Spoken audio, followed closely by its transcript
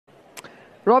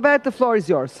Robert, the floor is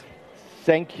yours.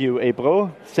 Thank you,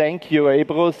 Ebro. Thank you,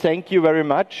 Ebro. Thank you very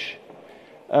much.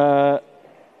 A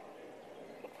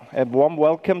warm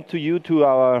welcome to you to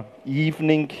our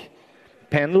evening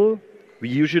panel. We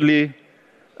usually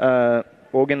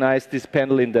organize this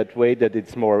panel in that way that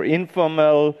it's more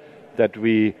informal, that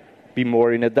we be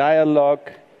more in a dialogue,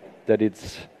 that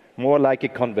it's more like a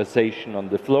conversation on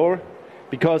the floor,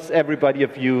 because everybody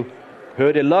of you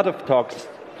heard a lot of talks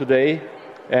today,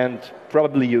 and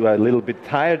probably you are a little bit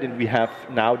tired, and we have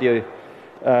now the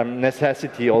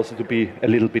necessity also to be a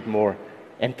little bit more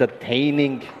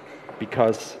entertaining,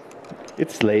 because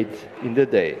it's late in the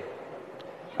day.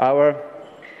 Our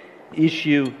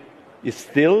issue is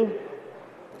still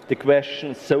the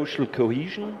question social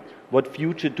cohesion. What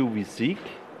future do we seek?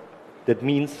 That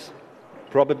means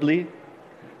probably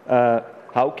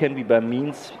how can we, by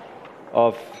means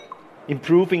of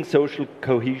improving social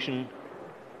cohesion,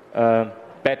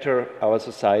 better our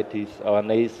societies, our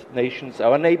nations,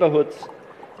 our neighborhoods,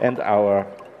 and our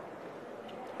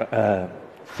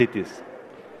cities.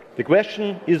 The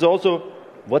question is also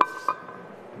what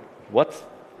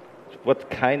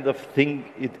kind of thing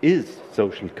it is,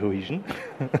 social cohesion.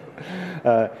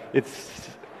 It's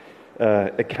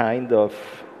a kind of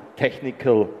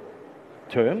technical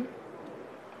term.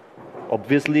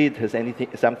 Obviously, it has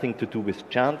something to do with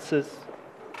chances,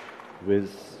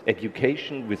 with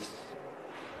education, with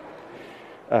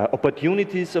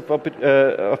opportunities of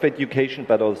education,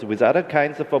 but also with other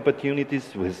kinds of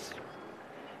opportunities, with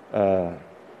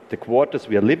the quarters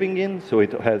we are living in. So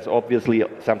it has obviously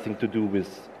something to do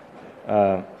with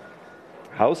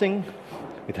housing.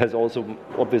 It has also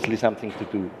obviously something to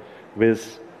do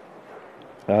with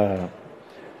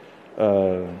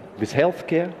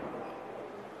healthcare.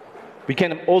 We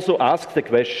can also ask the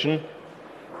question,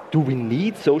 do we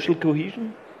need social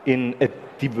cohesion in a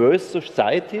diverse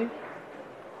society,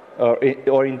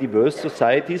 or in diverse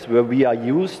societies where we are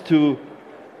used to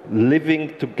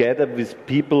living together with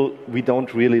people we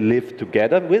don't really live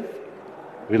together with?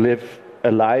 We live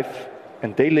a life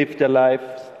and they live their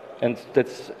lives, and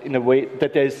that's in a way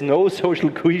that there is no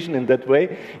social cohesion in that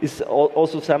way is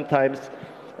also sometimes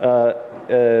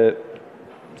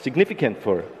significant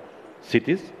for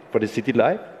cities, for the city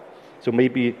life. So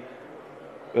maybe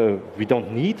we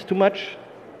don't need too much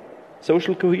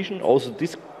social cohesion. Also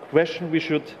this question we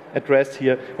should address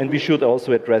here, and we should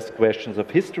also address questions of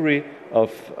history,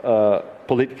 of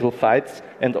political fights,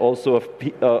 and also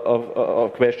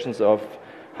of questions of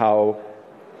how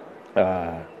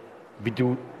we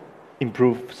do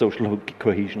improve social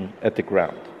cohesion at the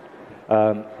ground.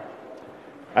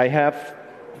 I have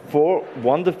 4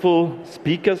 wonderful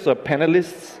speakers or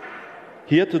panelists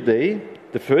here today.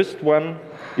 The first one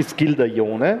is Gilda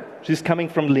Johne. She's coming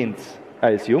from Linz,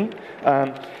 I assume.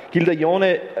 Gilda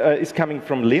Johne is coming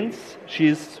from Linz.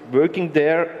 She's working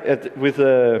there with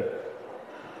a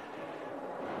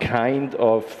kind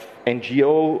of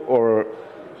NGO or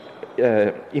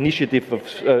initiative of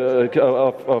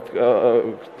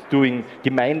doing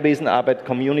Gemeinwesenarbeit,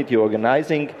 community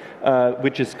organizing,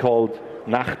 which is called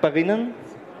NachbarINNEN,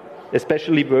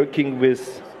 especially working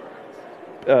with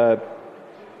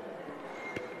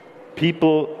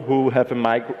people who have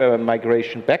a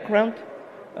migration background,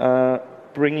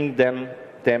 bringing them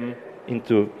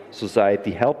into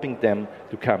society, helping them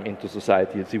to come into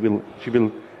society. She will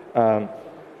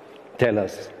tell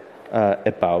us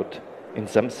about in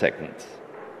some seconds.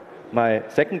 My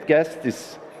second guest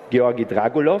is Georgi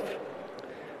Dragolov.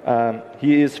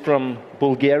 He is from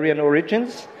Bulgarian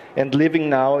origins and living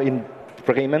now in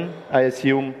Bremen, I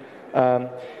assume.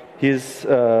 He's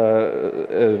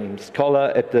a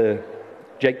scholar at the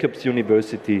Jacobs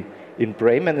University in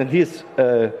Bremen, and he's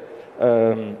a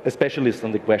specialist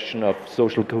on the question of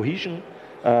social cohesion.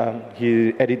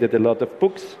 He edited a lot of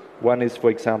books. One is, for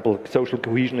example, Social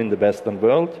Cohesion in the Western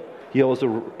World. He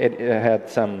also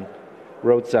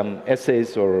wrote some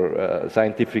essays or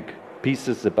scientific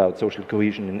pieces about social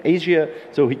cohesion in Asia,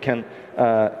 so he can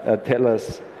tell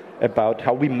us about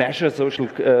how we measure social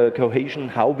cohesion,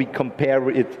 how we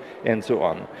compare it, and so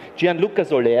on. Gianluca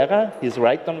Solera, he's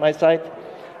right on my side,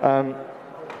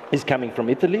 is coming from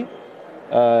Italy.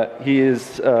 He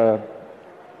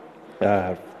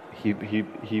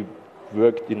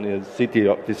worked in the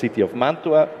city of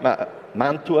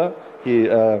Mantua. He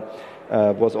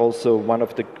was also one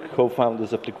of the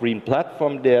co-founders of the Green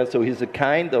Platform there. So he's a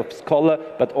kind of scholar,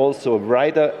 but also a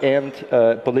writer and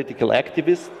political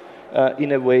activist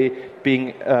in a way,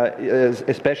 being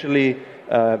especially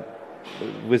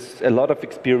with a lot of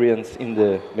experience in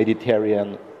the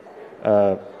Mediterranean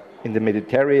in the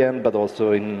Mediterranean, but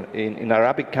also in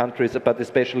Arabic countries, but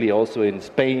especially also in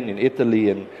Spain, in Italy,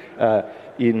 and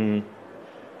in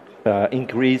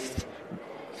Greece.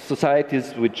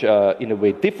 Societies which are in a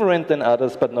way different than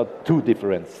others, but not too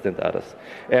different than others.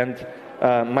 And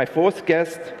my fourth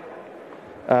guest,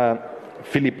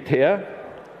 Philipp Ther,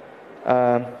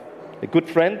 a good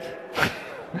friend.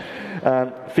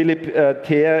 Philipp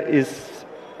Ther is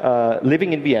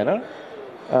living in Vienna.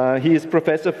 He is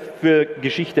professor für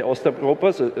Geschichte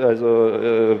Osteuropas,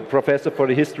 also professor for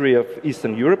the history of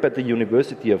Eastern Europe at the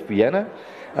University of Vienna.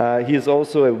 He is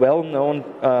also a well-known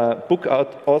book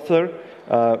author.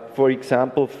 For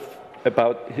example,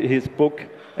 about his book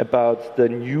about the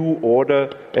new order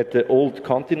at the old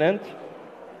continent.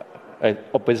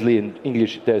 Obviously in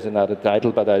English there's another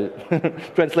title, but I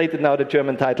translated now the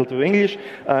German title to English.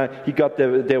 He got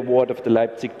the award of the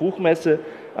Leipzig Buchmesse,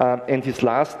 and his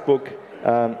last book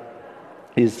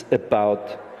is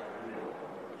about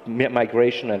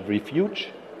migration and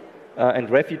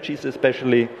refugees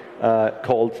especially,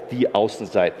 called Die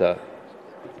Außenseiter.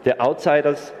 The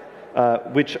outsiders,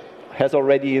 which has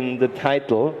already in the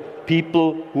title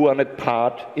people who are not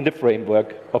part in the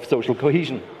framework of social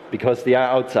cohesion, because they are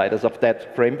outsiders of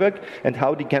that framework, and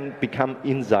how they can become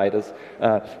insiders.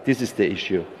 This is the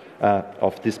issue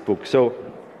of this book. So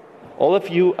all of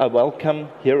you are welcome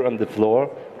here on the floor.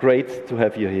 Great to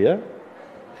have you here.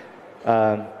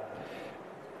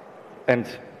 And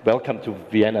welcome to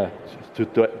Vienna, to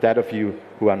that of you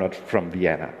who are not from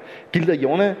Vienna. Gilda,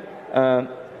 Johne,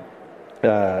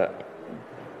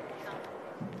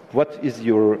 what is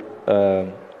your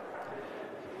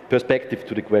perspective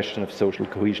to the question of social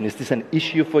cohesion? Is this an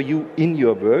issue for you in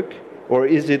your work, or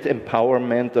is it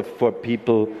empowerment for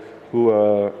people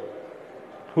who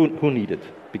need it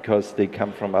because they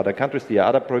come from other countries, they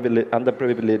are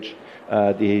underprivileged,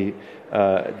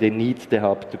 they need the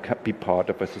help to be part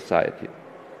of a society?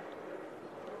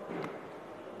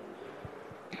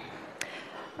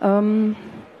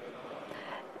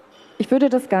 Ich würde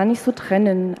das gar nicht so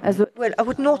trennen. Also well, I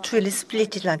would not really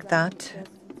split it like that,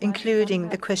 including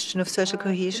the question of social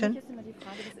cohesion,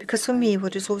 because for me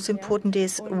what is always important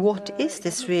is, what is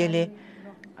this really?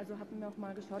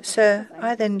 So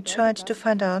I then tried to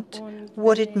find out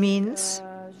what it means,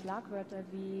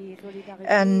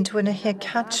 and when I hear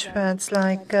catchwords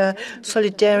like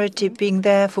solidarity, being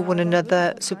there for one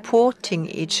another, supporting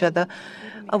each other,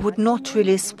 I would not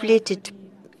really split it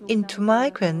into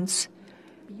migrants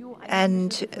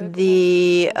and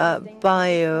the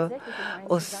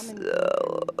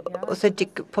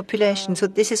authentic population. So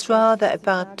this is rather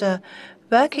about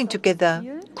working together,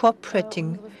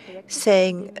 cooperating,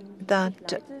 saying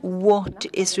that what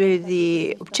is really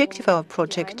the objective of our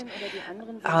project.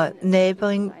 Our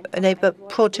neighbor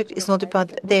project is not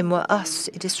about them or us.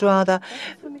 It is rather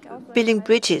building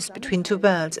bridges between two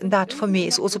worlds. And that, for me,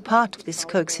 is also part of this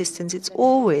coexistence. It's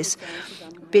always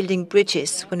building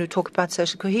bridges when we talk about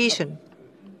social cohesion.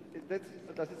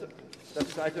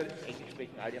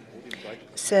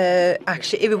 So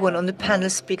actually everyone on the panel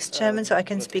speaks German, so I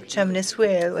can speak German as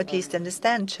well, or at least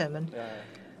understand German.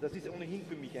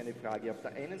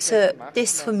 So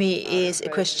this for me is a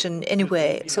question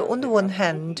anyway. So on the one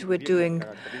hand, we're doing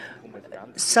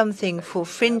something for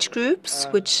fringe groups,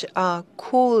 which are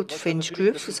called fringe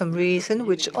groups for some reason,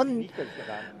 which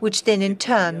then in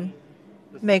turn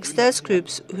makes those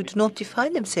groups who do not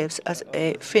define themselves as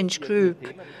a fringe group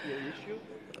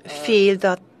feel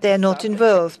that they're not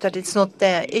involved, that it's not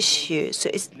their issue. So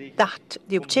is that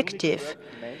the objective?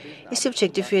 Is the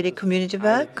objective really community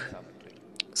work,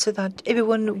 so that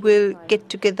everyone will get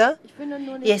together?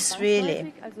 Yes,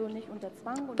 really.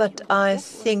 But I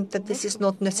think that this is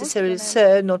not necessarily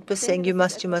so, not by saying you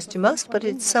must, but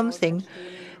it's something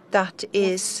that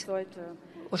is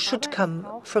or should come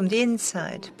from the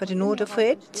inside. But in order for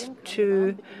it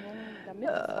to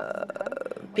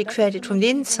be created from the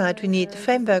inside, we need the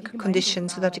framework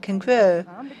conditions so that it can grow.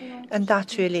 And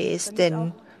that really is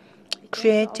then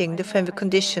creating the framework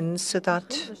conditions so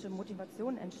that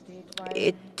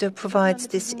it provides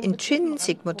this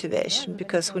intrinsic motivation.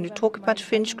 Because when you talk about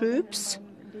fringe groups,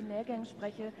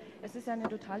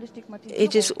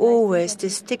 it is always the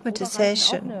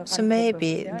stigmatization. So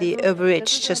maybe the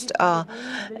overrich just are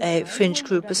a fringe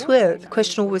group as well. The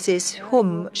question always is,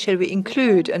 whom shall we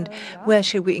include and where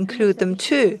shall we include them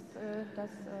to?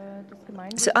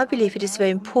 So I believe it is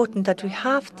very important that we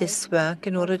have this work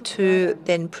in order to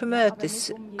then promote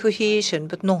this cohesion,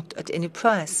 but not at any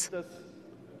price.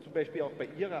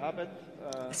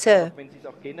 So,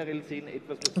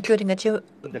 including at your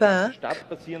work,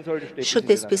 should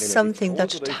this be something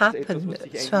that should happen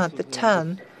throughout the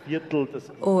town,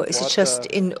 or is it just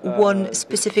in one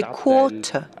specific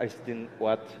quarter?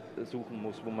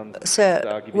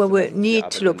 So, where we need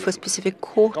to look for a specific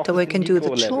quarter where we can do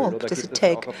the job, does it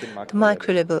take the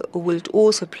micro level, or will it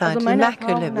also apply to the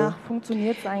macro level?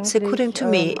 So, according to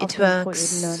me, it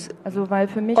works on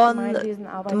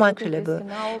the micro level,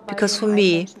 because for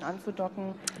me,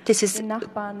 this is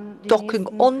docking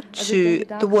onto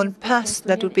the one person,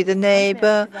 that would be the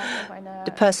neighbor,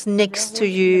 the person next to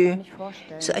you.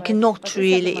 So I cannot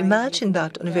really imagine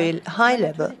that on a very high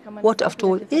level. What, after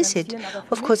all, is it?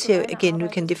 Of course, here again we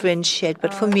can differentiate,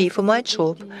 but for me, for my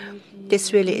job,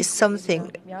 this really is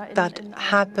something that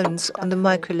happens on the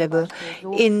micro level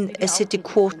in a city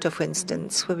quarter, for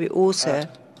instance, where we also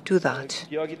do that.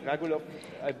 Georgi Dragolov.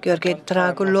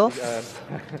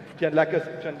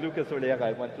 Gianluca, Solera,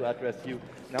 I want to address you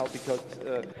now because,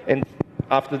 and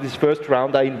after this first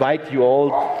round, I invite you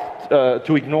all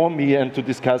to ignore me and to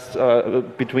discuss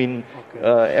between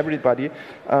everybody.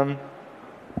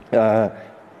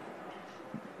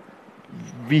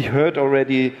 We heard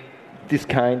already this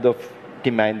kind of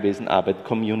Gemeinwesenarbeit,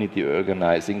 community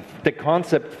organizing. The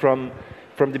concept from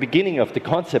the beginning of the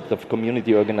concept of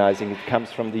community organizing, it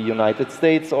comes from the United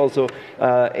States also,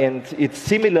 and it's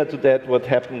similar to that what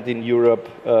happened in Europe,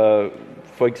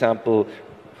 for example,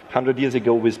 100 years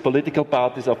ago with political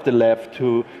parties of the left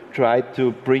who tried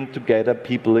to bring together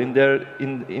people in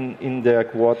their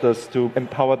quarters to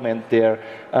empowerment there,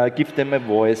 give them a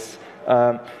voice.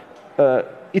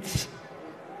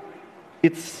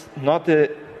 It's not a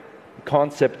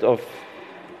concept of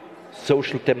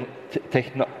social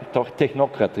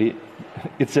technocracy.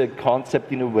 It's a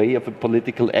concept in a way of a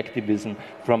political activism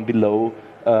from below.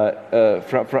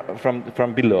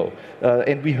 From below.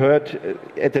 And we heard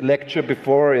at the lecture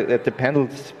before, at the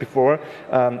panels before,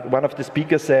 one of the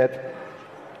speakers said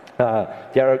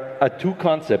there are two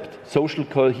concepts: social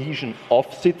cohesion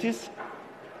of cities,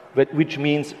 which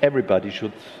means everybody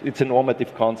should, it's a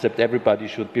normative concept, everybody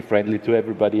should be friendly to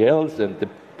everybody else, and the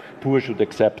poor should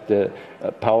accept the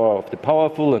power of the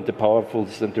powerful, and the powerful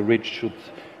and the rich should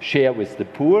share with the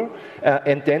poor.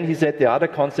 And then he said the other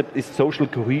concept is social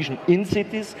cohesion in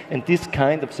cities, and this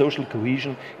kind of social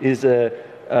cohesion is a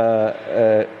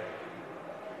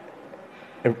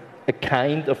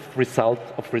kind of result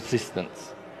of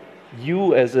resistance.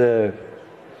 You as a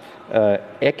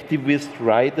activist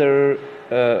writer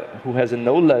who has a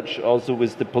knowledge also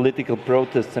with the political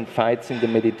protests and fights in the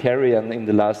Mediterranean in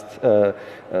the last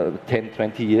 10,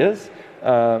 20 years,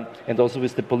 and also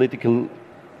with the political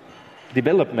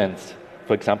developments,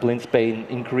 for example, in Spain,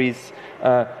 in Greece.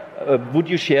 Would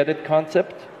you share that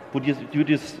concept? Would you do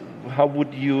this? How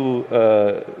would you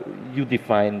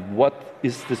define what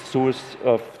is the source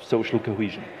of social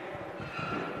cohesion?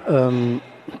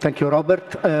 Thank you,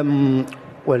 Robert.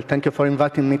 Well, thank you for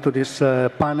inviting me to this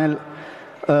panel.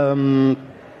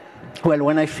 Well,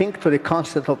 when I think to the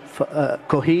concept of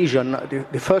cohesion,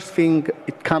 the first thing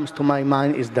it comes to my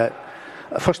mind is that,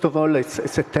 first of all,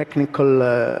 it's a technical,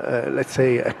 let's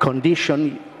say, a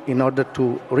condition. In order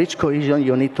to reach cohesion,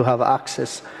 you need to have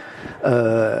access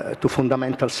to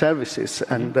fundamental services,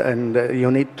 and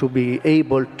you need to be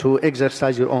able to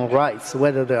exercise your own rights,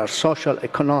 whether they are social,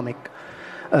 economic,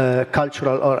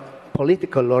 cultural, or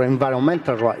political, or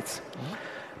environmental rights.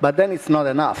 But then it's not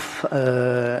enough,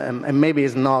 and maybe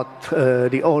it's not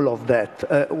the all of that.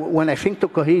 When I think to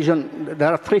cohesion,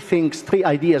 there are three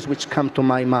ideas which come to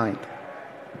my mind,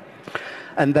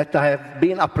 and that I have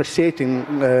been appreciating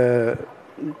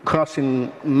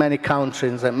crossing many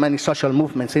countries and many social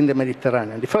movements in the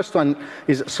Mediterranean. The first one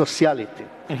is sociality,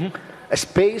 a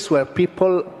space where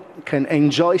people can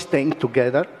enjoy staying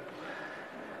together,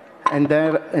 and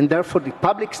therefore the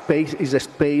public space is a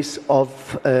space of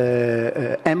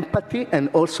empathy and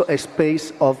also a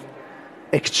space of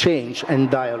exchange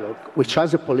and dialogue, which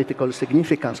has a political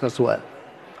significance as well.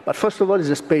 But first of all, it's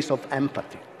a space of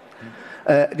empathy.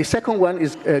 The second one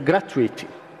is gratuity,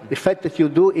 the fact that you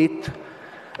do it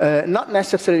not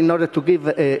necessarily in order to give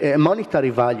a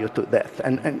monetary value to that.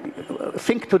 And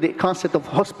think to the concept of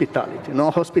hospitality. You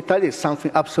know, hospitality is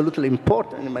something absolutely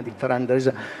important in the Mediterranean. There is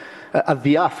a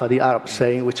diafa, the Arabs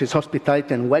saying, which is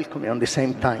hospitality and welcoming on the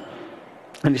same time.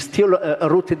 And it's still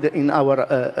rooted in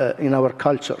our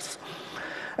cultures.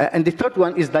 And the third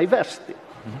one is diversity.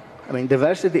 I mean,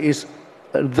 diversity is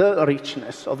the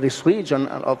richness of this region,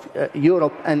 of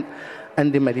Europe and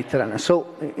the Mediterranean. So,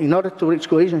 in order to reach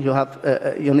cohesion, you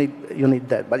need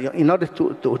that. But in order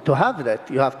to have that,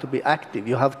 you have to be active.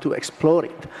 You have to explore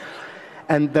it.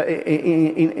 And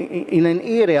in an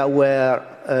area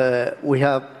where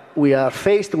we are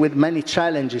faced with many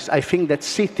challenges, I think that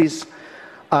cities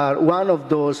are one of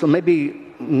those, maybe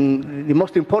the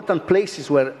most important places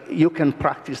where you can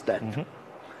practice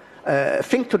that.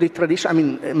 Think to the tradition, I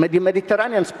mean, the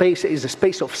Mediterranean space is a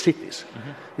space of cities.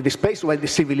 The space where the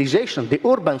civilization, the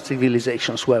urban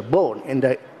civilizations were born in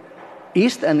the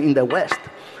east and in the west.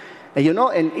 And you know,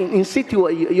 and in city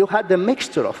you had a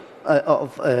mixture of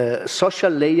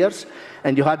social layers,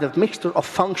 and you had a mixture of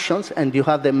functions, and you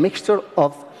had a mixture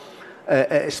of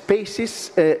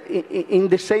spaces in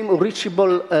the same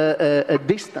reachable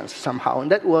distance somehow.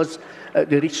 And that was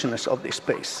the richness of the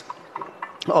space,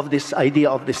 of this idea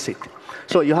of the city.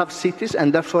 So you have cities,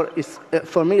 and therefore it's,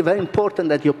 for me, very important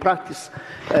that you practice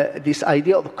this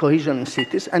idea of cohesion in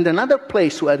cities. And another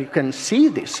place where you can see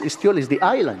this is the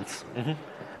islands.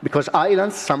 Because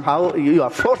islands, somehow, you are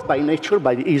forced by nature,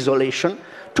 by the isolation,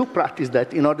 to practice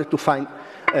that in order to find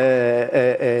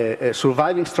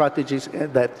surviving strategies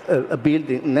that build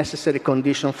the necessary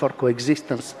conditions for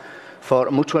coexistence,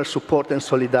 for mutual support and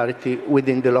solidarity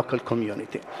within the local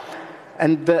community.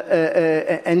 And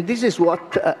this is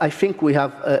what I think we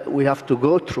have to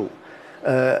go through.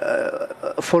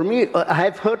 For me, I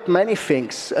have heard many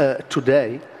things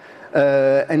today,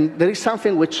 and there is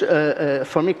something which,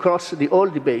 for me, crosses the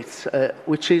old debates,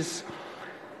 which is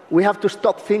we have to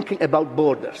stop thinking about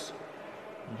borders.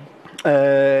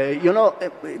 You know,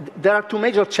 there are two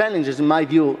major challenges, in my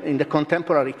view, in the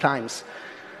contemporary times,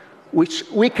 which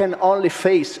we can only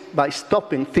face by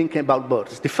stopping thinking about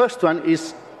borders. The first one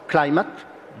is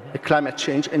climate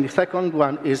change, and the second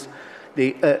one is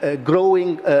the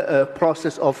growing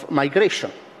process of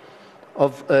migration,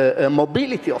 of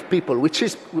mobility of people, which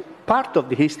is part of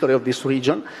the history of this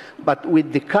region, but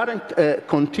with the current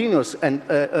continuous and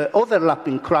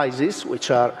overlapping crises, which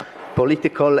are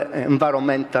political,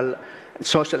 environmental,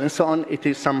 social, and so on, it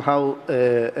is somehow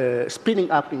speeding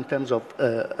up in terms of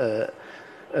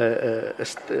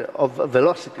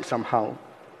velocity somehow.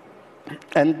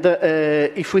 And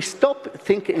if we stop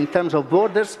thinking in terms of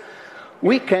borders,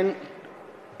 we can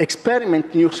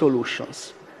experiment new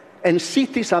solutions. And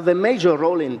cities have a major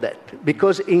role in that,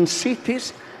 because in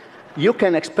cities, you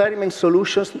can experiment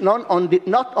solutions not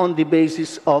on the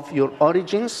basis of your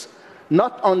origins,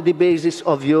 not on the basis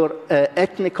of your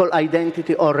ethnical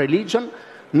identity or religion,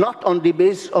 not on the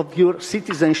basis of your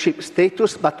citizenship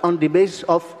status, but on the basis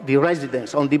of the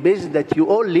residence, on the basis that you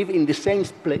all live in the same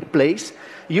place,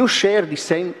 you share the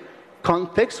same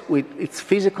context with its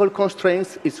physical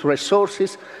constraints, its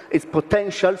resources, its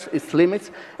potentials, its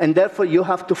limits, and therefore you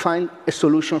have to find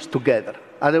solutions together.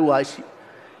 Otherwise,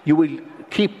 you will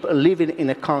keep living in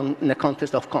a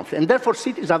context of conflict. And therefore,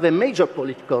 cities have a major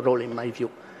political role, in my view,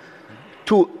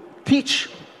 to teach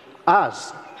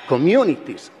us,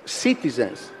 communities,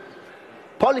 citizens,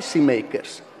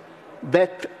 policymakers,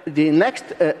 that the next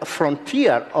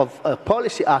frontier of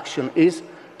policy action is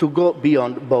to go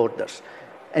beyond borders.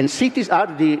 And cities are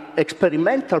the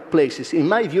experimental places, in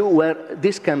my view, where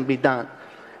this can be done.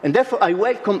 And therefore, I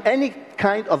welcome any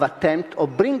kind of attempt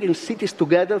of bringing cities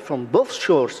together from both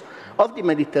shores of the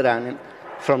Mediterranean,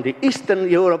 from the Eastern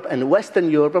Europe and Western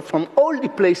Europe, from all the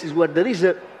places where there is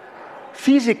a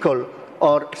physical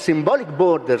or symbolic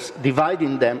borders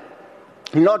dividing them,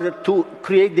 in order to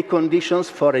create the conditions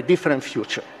for a different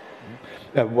future.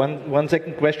 One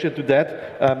second question to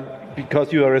that,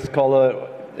 because you are a scholar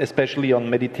especially on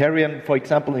Mediterranean. For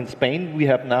example, in Spain, we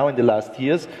have now in the last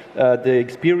years the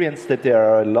experience that there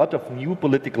are a lot of new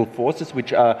political forces,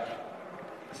 which are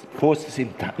forces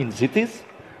in cities,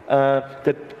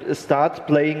 that start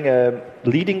playing a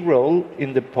leading role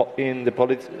in the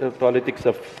politics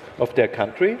of their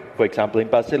country. For example, in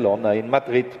Barcelona, in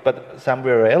Madrid, but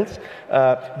somewhere else.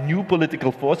 New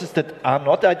political forces that are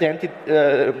not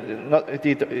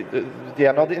they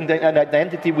are not in an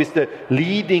identity with the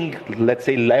leading, let's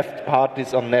say, left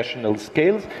parties on national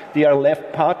scales. They are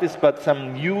left parties, but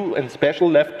some new and special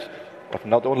left, but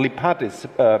not only parties,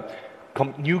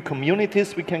 new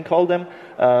communities, we can call them.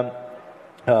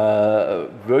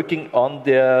 Working on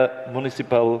their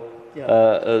municipal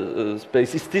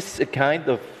space. Is this a kind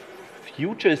of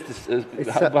future? Is this,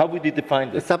 how would you define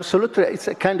this? It's absolutely, it's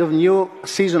a kind of new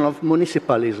season of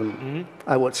municipalism,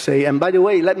 I would say. And by the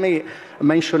way, let me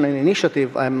mention an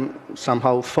initiative I'm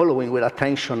somehow following with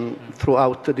attention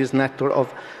throughout this network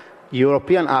of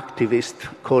European activists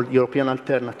called European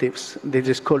Alternatives. This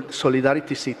is called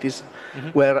Solidarity Cities,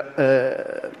 where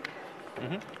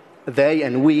they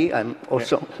and we, I'm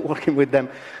also working with them,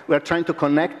 we're trying to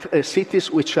connect cities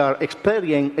which are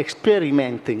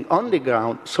experimenting on the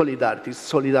ground solidarity.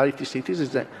 Solidarity Cities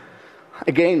is a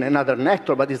again, another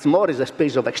network, but it's more as a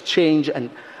space of exchange and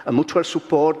mutual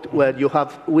support, where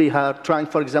we are trying,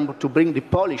 for example, to bring the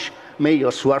Polish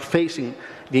mayors who are facing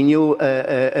the new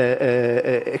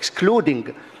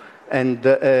excluding and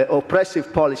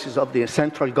oppressive policies of the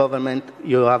central government.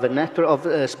 You have a network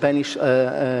of Spanish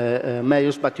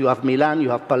mayors, but you have Milan, you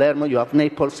have Palermo, you have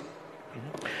Naples.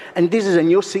 And this is a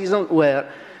new season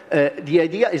where the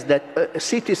idea is that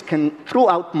cities can,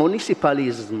 throughout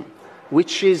municipalism,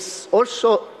 which is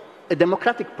also a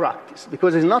democratic practice,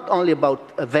 because it's not only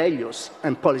about values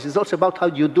and policies, it's also about how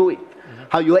you do it,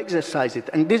 how you exercise it.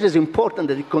 And this is important,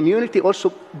 that the community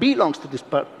also belongs to this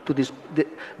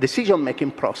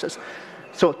decision-making process.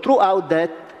 So throughout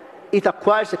that, it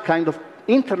acquires a kind of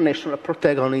international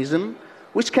protagonism,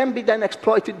 which can be then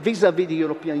exploited vis-à-vis the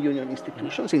European Union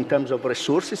institutions in terms of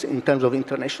resources, in terms of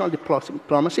international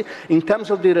diplomacy, in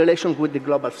terms of the relations with the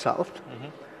global south.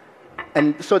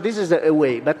 And so this is a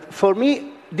way. But for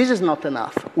me, this is not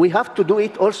enough. We have to do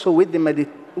it also with the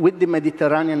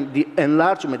Mediterranean, the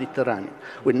enlarged Mediterranean,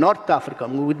 with North Africa,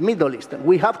 with Middle East.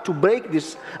 We have to break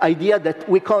this idea that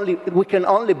we can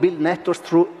only build networks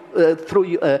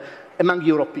among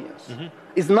Europeans.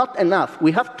 It's not enough.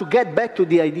 We have to get back to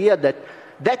the idea that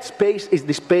that space is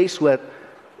the space where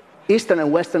Eastern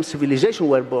and Western civilization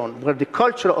were born, where the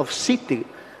culture of city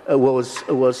was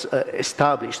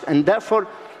established. And therefore,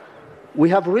 we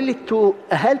have really to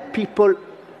help people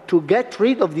to get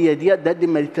rid of the idea that the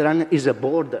Mediterranean is a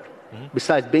border,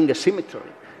 besides being a symmetry,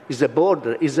 is a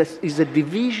border, is a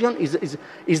division, is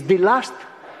the last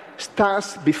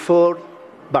stance before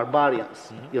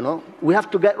barbarians. You know, we have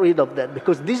to get rid of that,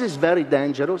 because this is very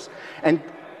dangerous. And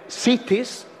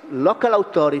cities, local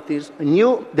authorities,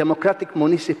 new democratic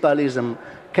municipalism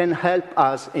can help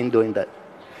us in doing that.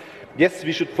 Yes,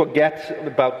 we should forget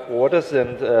about borders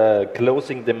and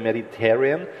closing the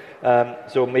Mediterranean.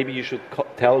 So maybe you should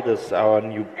tell this our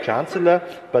new chancellor,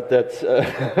 but that's,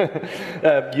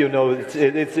 you know,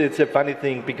 it's a funny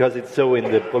thing, because it's so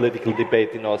in the political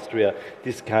debate in Austria,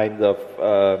 this kind of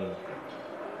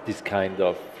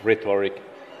rhetoric.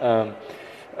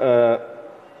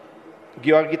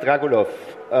 Georgi Dragolov,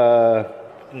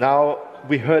 now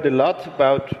we heard a lot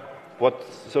about what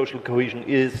social cohesion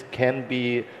is, can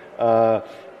be,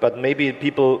 but maybe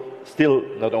people still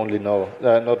not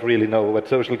really know what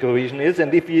social cohesion is.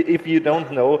 And if you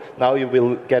don't know, now you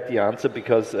will get the answer,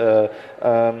 because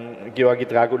Georgi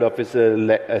Dragolov is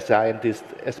a scientist,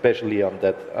 especially on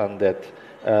that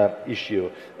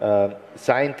issue.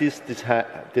 Scientist,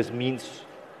 this means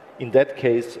in that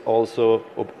case also,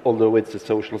 although it's a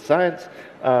social science,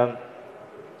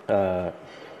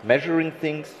 measuring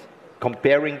things,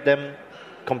 comparing them,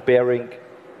 comparing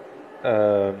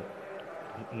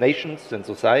nations and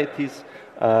societies.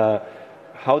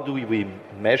 How do we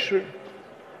measure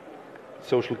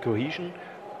social cohesion,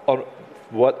 or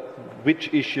which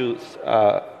issues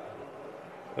are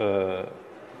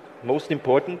most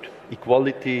important?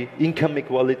 Equality, income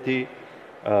equality,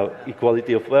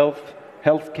 equality of wealth,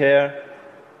 healthcare,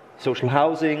 social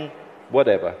housing,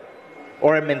 whatever.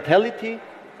 Or a mentality?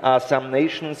 Are some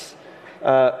nations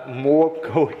more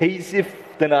cohesive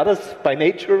than others by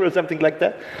nature, or something like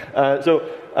that?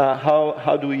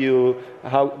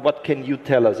 What can you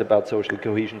tell us about social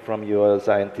cohesion from your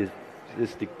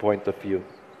scientific point of view?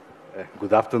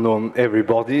 Good afternoon,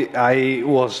 everybody. I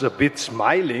was a bit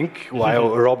smiling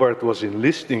while Robert was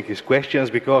enlisting his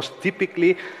questions, because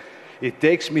typically it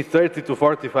takes me 30 to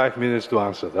 45 minutes to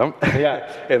answer them.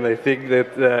 Yeah. And I think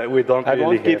that we don't really I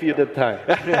won't give you the time.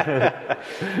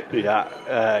 Yeah,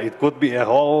 it could be a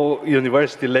whole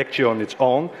university lecture on its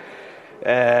own.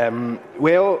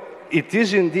 Well, it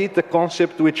is indeed a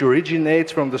concept which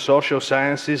originates from the social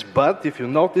sciences, but if you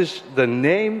notice, the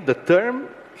name, the term,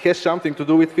 has something to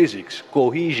do with physics,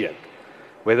 cohesion.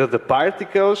 Whether the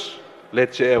particles,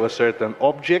 let's say, of a certain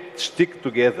object stick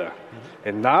together.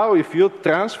 And now, if you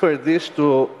transfer this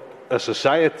to a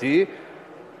society,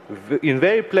 in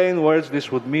very plain words,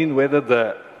 this would mean whether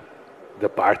the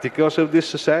particles of this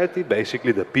society,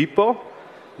 basically the people,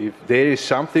 if there is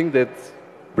something that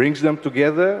brings them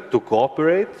together to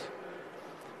cooperate,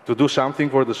 to do something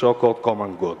for the so-called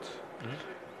common good.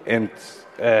 And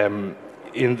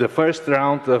in the first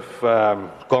round of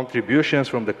contributions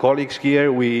from the colleagues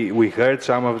here, we heard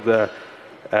some of the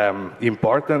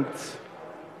important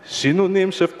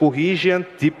synonyms of cohesion.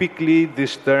 Typically,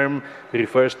 this term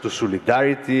refers to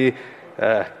solidarity,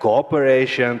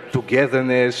 cooperation,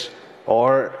 togetherness,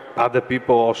 or other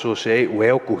people also say,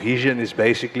 well, cohesion is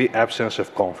basically absence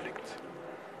of conflict.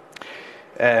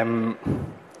 And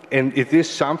it is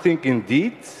something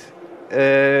indeed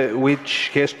which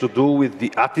has to do with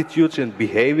the attitudes and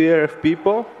behavior of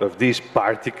people, of these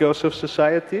particles of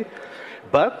society.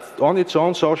 But on its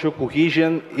own, social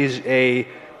cohesion is a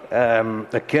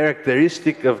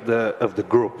characteristic of the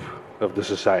group, of the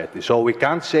society. So we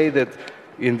can't say that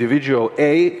individual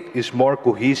A is more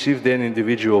cohesive than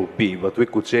individual B, but we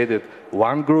could say that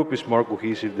one group is more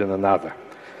cohesive than another.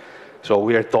 So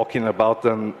we are talking about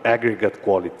an aggregate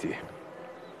quality.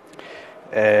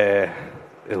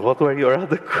 And what were your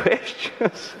other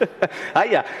questions?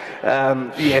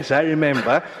 Yes, I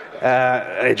remember.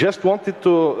 I just wanted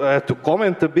to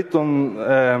comment a bit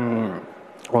on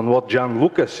what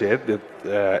Gianluca said,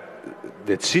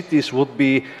 that cities would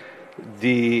be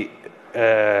the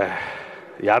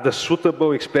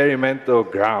suitable experimental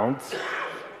ground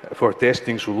for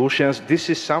testing solutions. This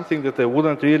is something that I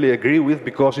wouldn't really agree with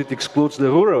because it excludes the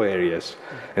rural areas.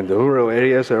 And the rural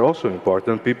areas are also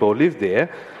important. People live there.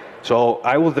 So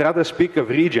I would rather speak of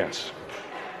regions.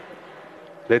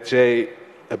 Let's say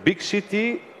a big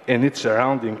city and its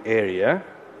surrounding area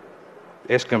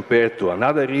as compared to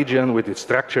another region with its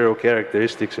structural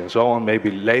characteristics and so on.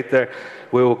 Maybe later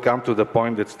we will come to the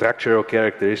point that structural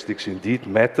characteristics indeed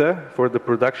matter for the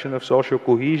production of social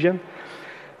cohesion.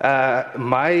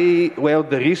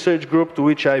 The research group to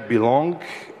which I belong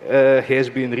has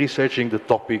been researching the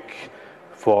topic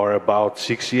for about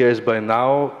 6 years by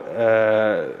now.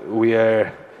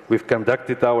 We've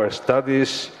conducted our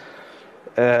studies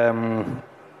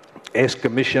as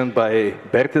commissioned by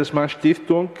Bertelsmann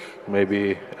Stiftung.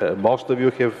 Maybe most of you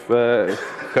have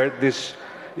heard this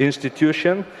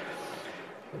institution.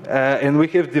 And we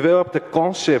have developed a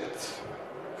concept,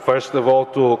 first of all,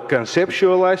 to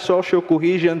conceptualize social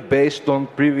cohesion based on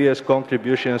previous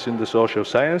contributions in the social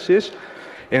sciences.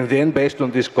 And then based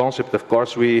on this concept, of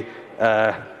course, we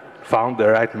found the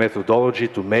right methodology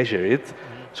to measure it.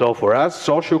 So for us,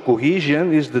 social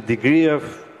cohesion is the degree of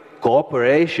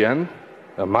cooperation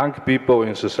among people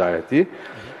in society.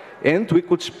 And we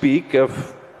could speak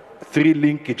of 3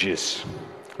 linkages.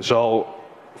 So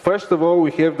first of all,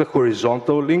 we have the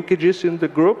horizontal linkages in the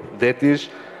group. That is,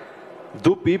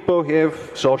 do people have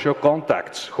social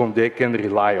contacts whom they can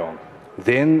rely on?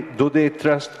 Then, do they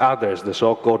trust others, the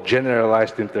so-called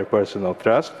generalized interpersonal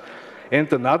trust?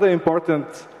 And another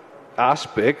important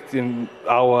aspect in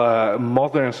our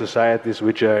modern societies,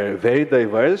 which are very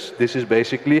diverse, this is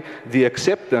basically the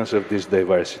acceptance of this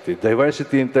diversity.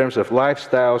 Diversity in terms of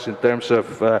lifestyles, in terms of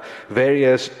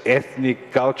various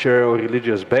ethnic, cultural,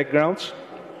 religious backgrounds.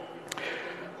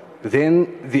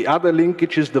 Then the other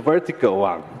linkage is the vertical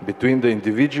one, between the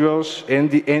individuals and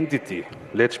the entity.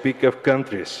 Let's speak of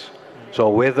countries. So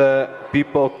whether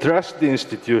people trust the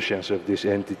institutions of this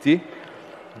entity,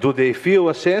 do they feel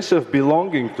a sense of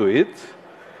belonging to it,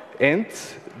 and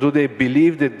do they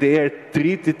believe that they are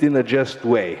treated in a just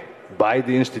way by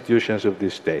the institutions of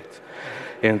this state?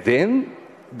 And then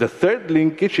the third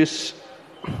linkage is,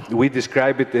 we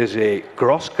describe it as a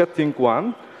cross-cutting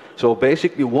one. So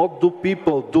basically, what do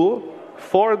people do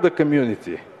for the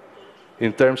community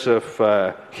in terms of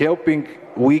helping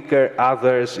weaker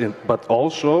others, but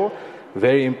also,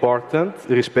 very important,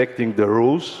 respecting the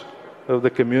rules of the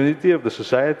community, of the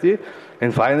society?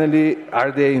 And finally,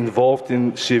 are they involved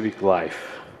in civic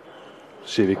life,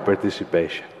 civic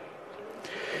participation?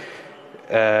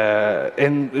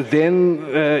 And then,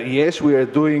 yes, we are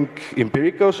doing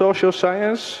empirical social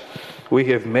science. We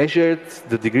have measured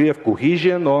the degree of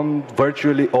cohesion on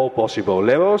virtually all possible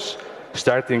levels,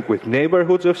 starting with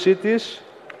neighborhoods of cities,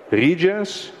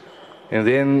 regions, and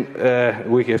then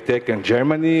we have taken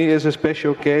Germany as a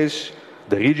special case,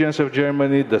 the regions of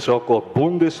Germany, the so-called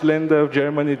Bundesländer of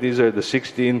Germany. These are the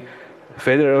 16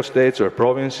 federal states or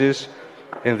provinces.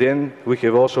 And then we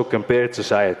have also compared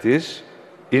societies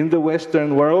in the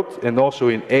Western world and also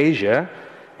in Asia,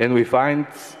 and we find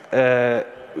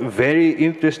very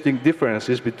interesting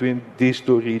differences between these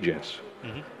 2 regions.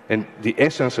 And the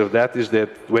essence of that is that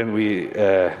when we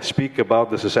speak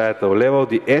about the societal level,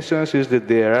 the essence is that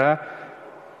there are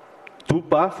 2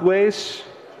 pathways,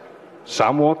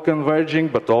 somewhat converging,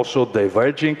 but also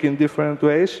diverging in different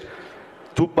ways,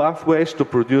 2 pathways to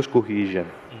produce cohesion.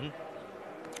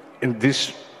 And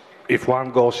this, if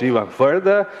one goes even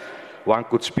further, one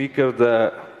could speak of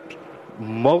the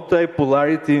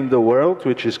multipolarity in the world,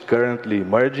 which is currently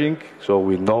emerging. So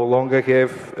we no longer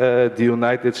have the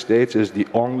United States as the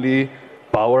only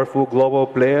powerful global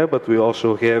player, but we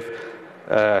also have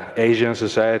Asian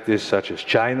societies such as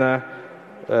China,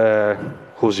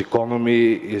 whose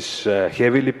economy is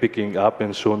heavily picking up,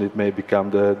 and soon it may become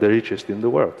the richest in the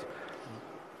world.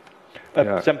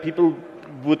 Some people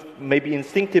would maybe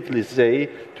instinctively say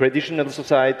traditional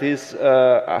societies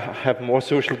have more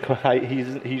social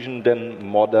cohesion than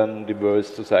modern,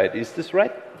 diverse societies. Is this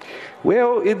right?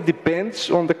 Well, it depends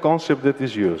on the concept that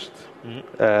is used.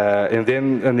 And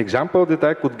then an example that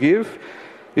I could give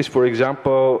is, for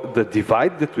example, the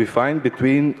divide that we find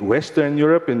between Western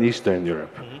Europe and Eastern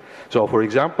Europe. So, for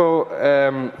example,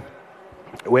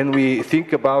 when we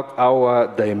think about our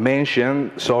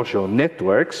dimension, social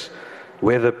networks,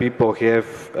 whether people have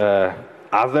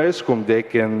others whom they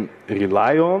can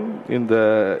rely on in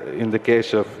the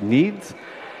case of need,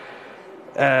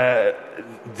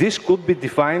 this could be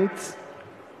defined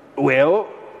well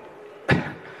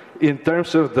in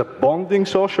terms of the bonding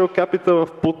social capital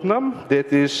of Putnam,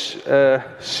 that is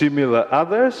similar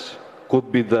others,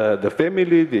 could be the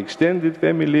family, the extended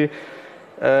family,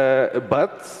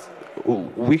 but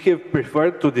we have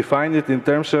preferred to define it in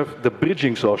terms of the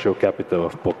bridging social capital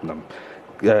of Putnam,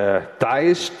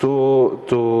 ties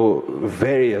to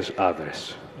various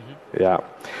others. Yeah.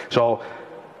 So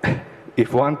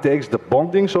if one takes the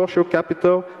bonding social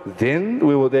capital, then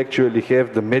we would actually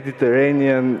have the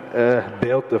Mediterranean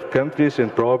belt of countries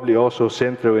and probably also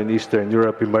Central and Eastern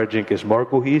Europe emerging as more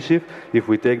cohesive. If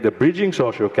we take the bridging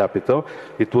social capital,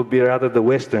 it would be rather the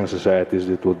Western societies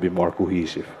that would be more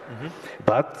cohesive.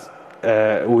 But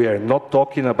we are not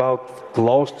talking about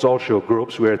closed social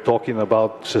groups, we are talking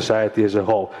about society as a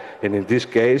whole. And in this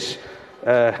case,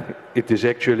 it is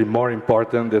actually more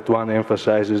important that one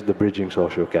emphasizes the bridging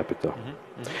social capital.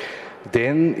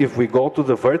 Then, if we go to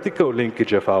the vertical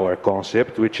linkage of our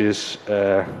concept, which is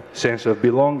sense of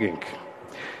belonging,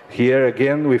 here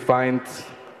again we find,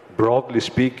 broadly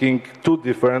speaking, two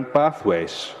different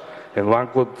pathways. And one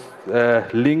could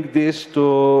link this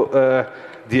to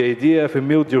the idea of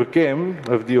Emile Durkheim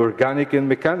of the organic and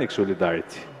mechanic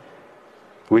solidarity,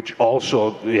 which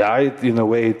also, yeah, in a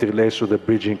way, it relates to the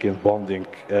bridging and bonding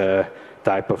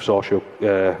type of social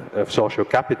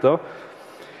capital.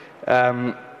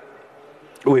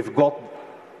 We've got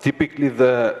typically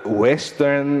the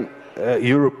Western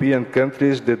European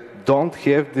countries that don't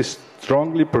have this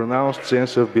strongly pronounced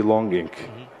sense of belonging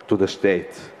to the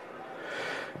state.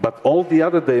 But all the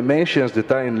other dimensions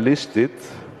that I enlisted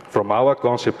from our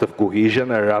concept of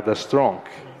cohesion are rather strong.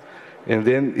 And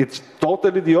then it's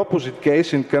totally the opposite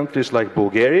case in countries like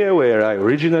Bulgaria, where I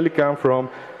originally come from,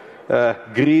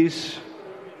 Greece,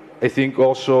 I think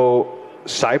also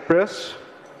Cyprus,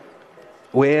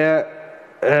 where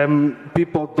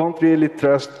people don't really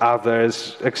trust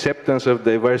others, acceptance of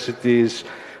diversities,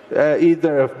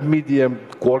 either of medium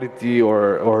quality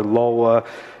or lower.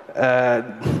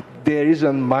 There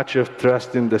isn't much of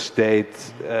trust in the state,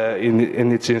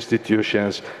 in its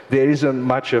institutions. There isn't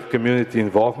much of community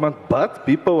involvement, but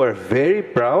people are very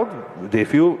proud. They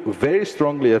feel very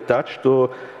strongly attached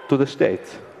to the state.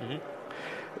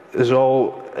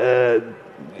 So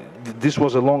this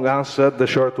was a long answer. The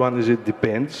short one is it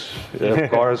depends.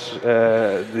 Of course,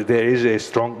 there is a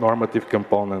strong normative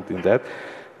component in that.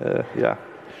 Yeah.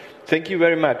 Thank you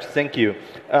very much. Thank you.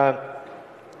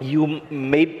 You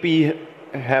maybe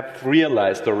have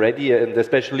realized already, and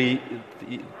especially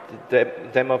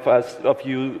them of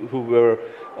you who were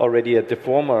already at the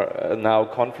former NOW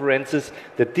conferences,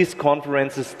 that these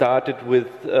conferences started with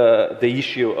the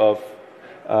issue of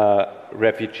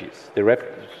refugees.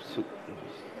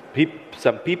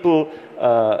 Some people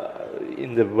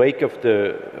in the wake of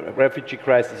the refugee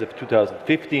crisis of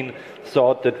 2015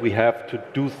 thought that we have to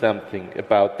do something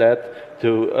about that,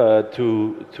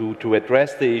 to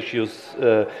address the issues,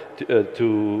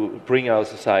 to bring our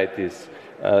societies,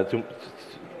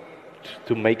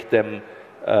 to make them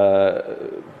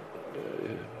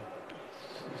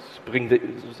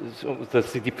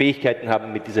dass sie die Fähigkeiten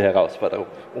haben, mit dieser Herausforderung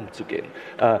umzugehen.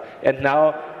 And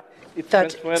now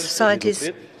that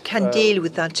societies can deal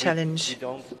with that challenge. We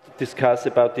don't discuss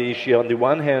about the issue on the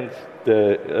one hand,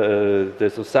 the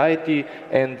society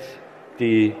and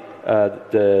the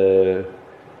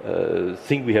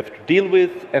thing we have to deal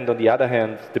with, and on the other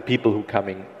hand, the people who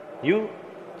coming new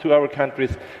to our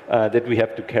countries, that we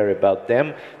have to care about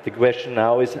them. The question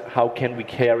now is, how can we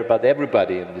care about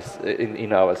everybody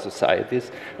in our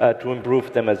societies to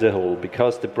improve them as a whole?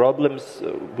 Because the problems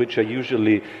which are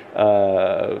usually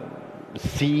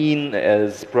seen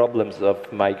as problems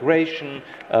of migration,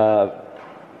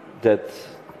 that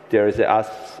there is a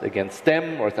us against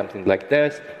them or something like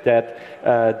this, that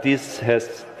this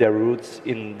has their roots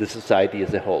in the society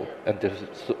as a whole and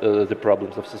the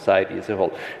problems of society as a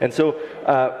whole. And so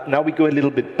now we go a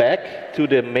little bit back to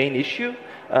the main issue,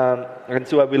 and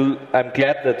so I'm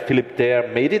glad that Philipp Ther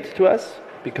made it to us,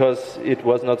 because it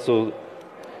was not so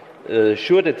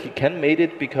sure that he can make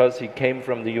it because he came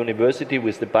from the university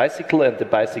with the bicycle and the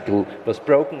bicycle was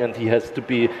broken and he has to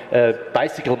be a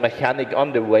bicycle mechanic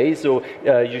on the way, so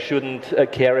you shouldn't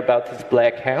care about his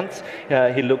black hands.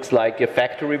 He looks like a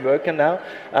factory worker now,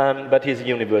 but he's a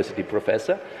university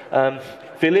professor.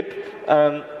 Philipp,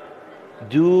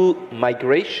 do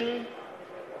migration,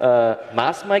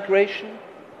 mass migration,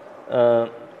 the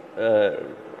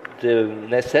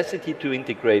necessity to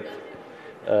integrate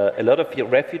a lot of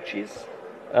refugees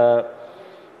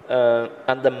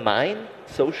undermine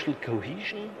social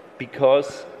cohesion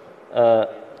because,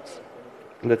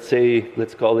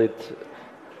 let's call it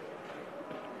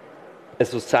a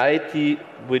society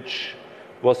which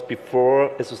was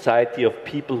before a society of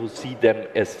people who see them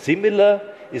as similar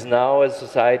is now a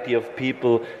society of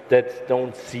people that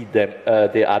don't see them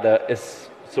the other as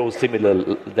so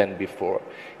similar than before.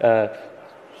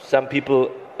 Some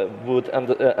people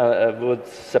would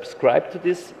subscribe to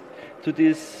this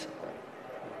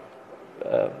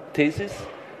thesis,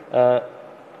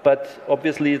 but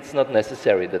obviously it's not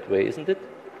necessary that way, isn't it?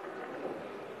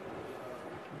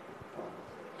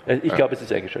 Ich glaube, es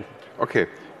ist eingeschaltet. Okay,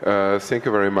 thank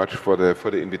you very much for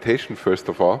the invitation, first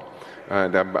of all.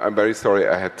 And I'm very sorry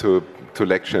I had to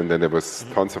lecture, and then there was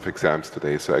tons of exams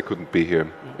today, so I couldn't be here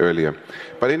earlier.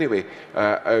 But anyway,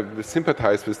 I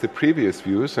sympathize with the previous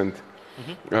views, and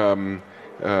I'm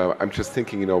just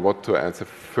thinking, what to answer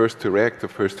first, to react or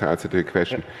first to answer to your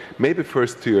question. Maybe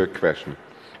first to your question,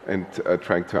 and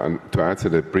trying to answer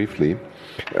that briefly.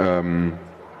 Well,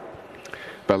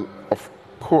 of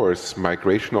course,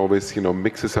 migration always,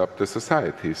 mixes up the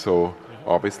society. So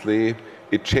obviously,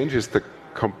 it changes the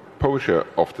composure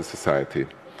of the society.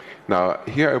 Now,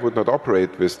 here I would not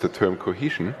operate with the term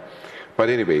cohesion, but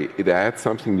anyway, it adds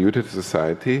something new to the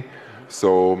society.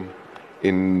 So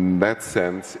in that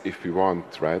sense, if we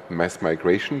want, right, mass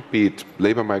migration, be it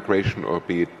labor migration or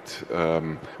be it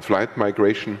flight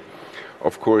migration,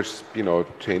 of course,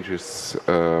 changes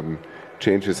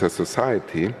a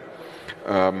society.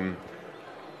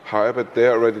 However,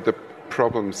 there already the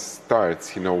problem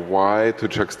starts. Why to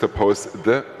juxtapose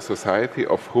the society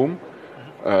of whom?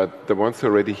 The ones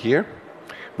already here,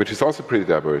 which is also pretty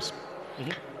diverse.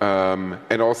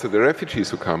 And also the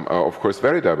refugees who come are, of course,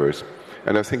 very diverse.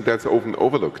 And I think that's often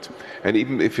overlooked. And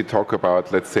even if you talk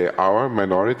about, let's say, our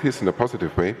minorities in a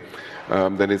positive way,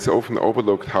 then it's often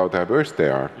overlooked how diverse they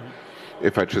are.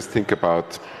 If I just think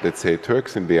about, let's say,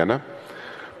 Turks in Vienna,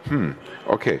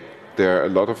 okay, there are a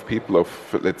lot of people of,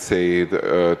 let's say,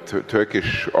 the,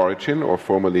 Turkish origin or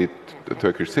formerly the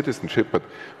Turkish citizenship, but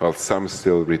well, some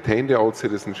still retain their old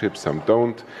citizenship, some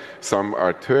don't. Some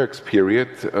are Turks, period.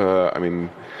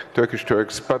 Turkish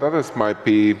Turks, but others might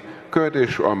be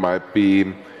Kurdish or might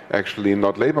be actually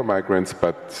not labor migrants,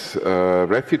 but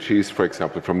refugees, for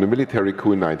example, from the military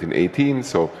coup in 1918.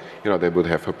 So, they would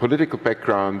have a political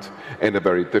background and a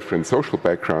very different social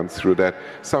background through that.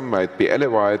 Some might be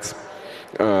Alevites.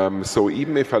 So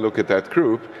even if I look at that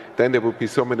group, then there would be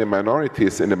so many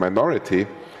minorities in the minority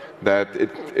that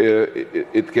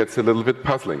it gets a little bit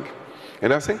puzzling.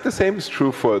 And I think the same is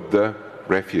true for the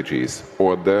refugees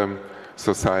or the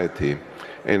society.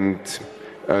 And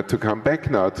to come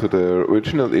back now to the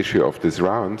original issue of this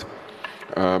round,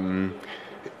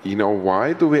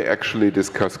 why do we actually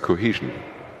discuss cohesion?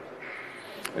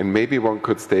 And maybe one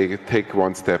could take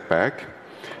one step back.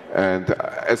 And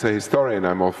as a historian,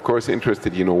 I'm of course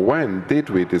interested, when did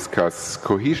we discuss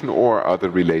cohesion or other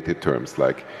related terms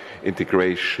like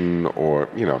integration or,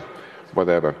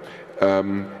 whatever.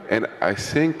 And I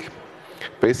think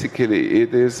basically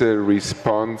it is a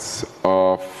response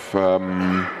of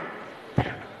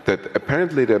that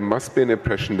apparently there must be an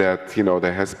impression that,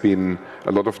 there has been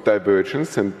a lot of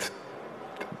divergence and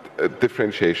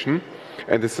differentiation,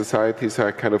 and the societies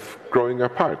are kind of growing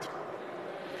apart.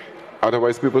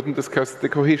 Otherwise, we wouldn't discuss the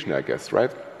cohesion, I guess,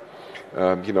 right?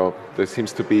 There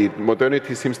seems to be,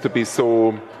 modernity seems to be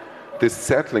so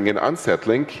dissettling and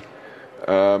unsettling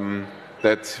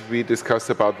that we discuss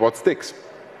about what sticks.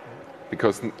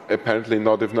 Because apparently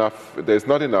there's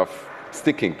not enough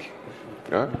sticking.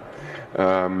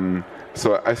 Yeah?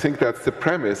 So I think that's the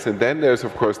premise. And then there's,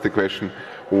 of course, the question,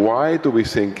 why do we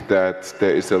think that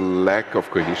there is a lack of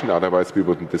cohesion? Otherwise, we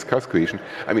wouldn't discuss cohesion.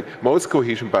 Most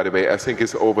cohesion, by the way, I think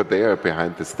is over there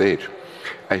behind the stage.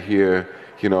 I hear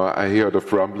the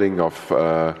rumbling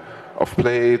of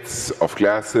plates, of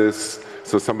glasses.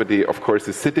 So somebody, of course,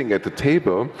 is sitting at the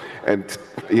table and,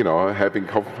 having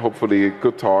hopefully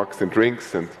good talks and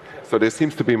drinks. And so there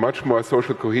seems to be much more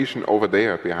social cohesion over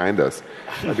there behind us.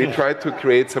 We try to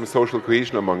create some social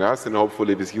cohesion among us and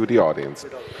hopefully with you, the audience.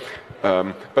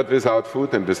 but without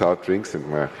food and without drinks,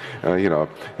 and you know,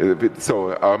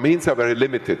 so our means are very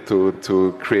limited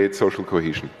to create social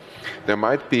cohesion. There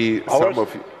might be some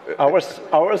of ours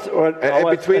or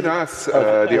between us,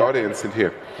 the audience in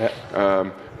here.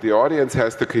 Yeah. The audience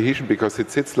has the cohesion because it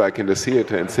sits like in the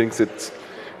theater and thinks it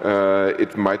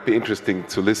might be interesting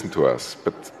to listen to us.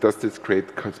 But does this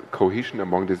create cohesion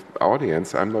among this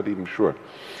audience? I'm not even sure.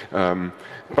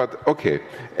 But okay,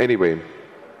 anyway,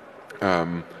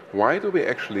 why do we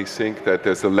actually think that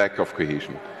there's a lack of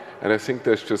cohesion? And I think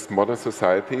there's just modern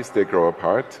societies, they grow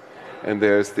apart, and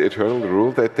there's the eternal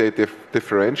rule that they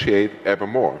differentiate ever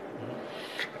more.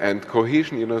 And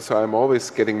cohesion, you know, so I'm always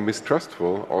getting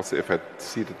mistrustful, also if I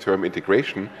see the term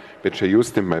integration, which I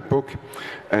used in my book,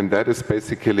 and that is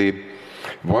basically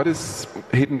what is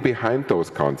hidden behind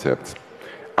those concepts.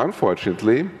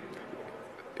 Unfortunately,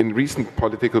 in recent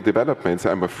political developments,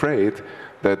 I'm afraid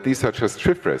that these are just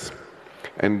chiffres.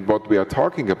 And what we are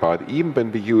talking about, even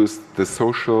when we use the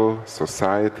social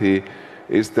society,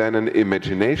 is then an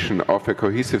imagination of a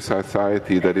cohesive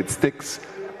society that it sticks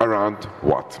around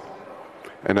what?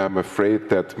 And I'm afraid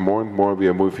that more and more we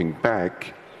are moving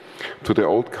back to the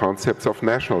old concepts of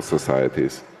national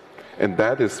societies. And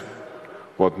that is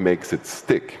what makes it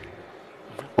stick.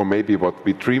 Or maybe what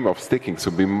we dream of sticking.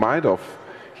 So we might have,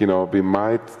 you know, we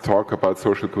might talk about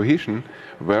social cohesion,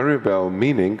 very well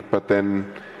meaning, but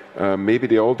then maybe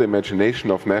the old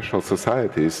imagination of national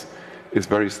societies is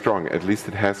very strong. At least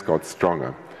it has got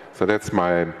stronger. So that's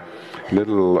my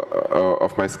little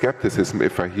of my skepticism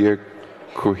if I hear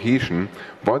cohesion.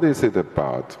 What is it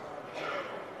about?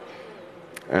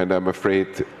 And I'm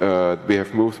afraid we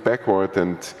have moved backward,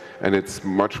 and it's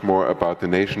much more about the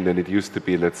nation than it used to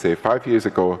be, let's say, 5 years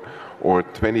ago, or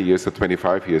 20 years or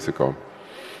 25 years ago.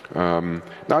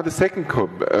 Now the second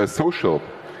social,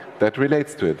 that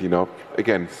relates to it, you know.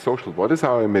 Again, social, what is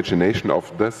our imagination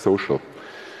of the social?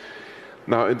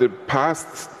 Now in the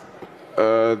past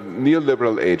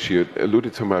neoliberal age, you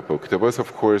alluded to my book, there was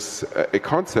of course a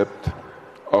concept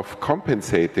of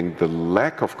compensating the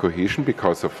lack of cohesion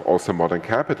because of also modern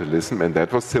capitalism, and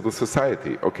that was civil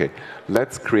society. Okay,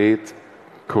 let's create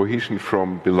cohesion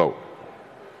from below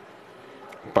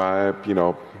by, you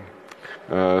know,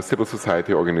 civil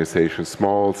society organizations,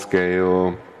 small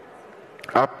scale,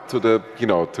 up to the, you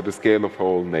know, to the scale of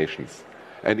whole nations,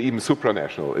 and even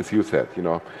supranational, as you said. You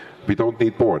know, we don't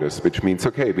need borders, which means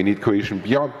okay, we need cohesion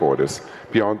beyond borders,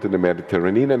 beyond the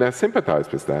Mediterranean, and I sympathize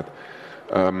with that.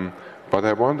 But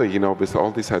I wonder, you know, with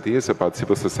all these ideas about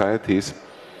civil societies,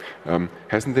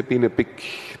 hasn't there been a big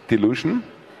delusion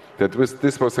that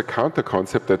this was a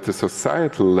counter-concept, that the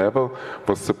societal level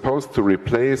was supposed to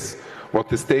replace what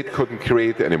the state couldn't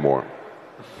create anymore?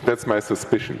 That's my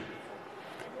suspicion.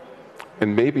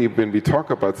 And maybe when we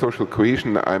talk about social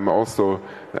cohesion, I'm also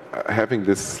having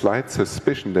this slight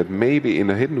suspicion that maybe in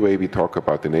a hidden way we talk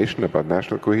about the nation, about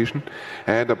national cohesion,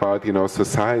 and about, you know,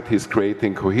 societies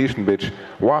creating cohesion, which,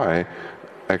 why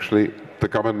actually the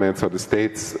governments or the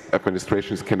states,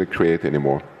 administrations cannot create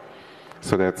anymore.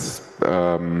 So that's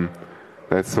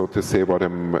so to say what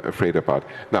I'm afraid about.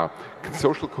 Now,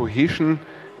 social cohesion,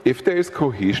 if there is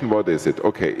cohesion, what is it?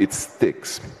 Okay, it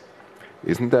sticks.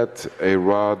 Isn't that a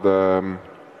rather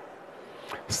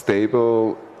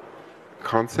stable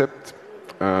concept,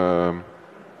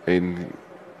 in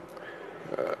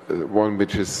one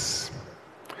which is,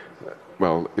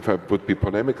 well, if I would be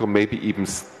polemical, maybe even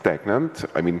stagnant?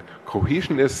 I mean,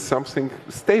 cohesion is something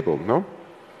stable, no?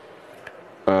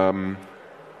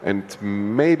 And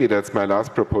maybe that's my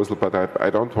last proposal, but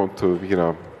I don't want to, you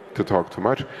know, to talk too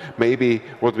much. Maybe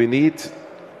what we need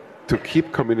to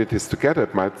keep communities together,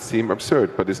 it might seem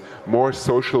absurd, but it's more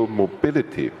social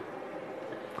mobility.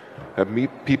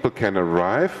 People can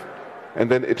arrive and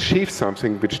then achieve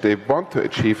something which they want to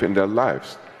achieve in their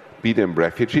lives. Be them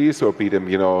refugees or be them,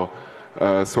 you know,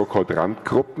 so-called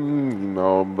Randgruppen, you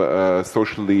know,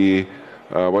 socially,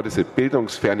 what is it,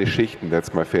 bildungsferne Schichten,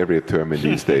 that's my favorite term in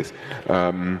these days.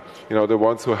 You know, the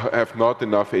ones who have not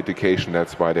enough education,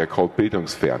 that's why they're called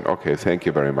bildungsfern. Okay, thank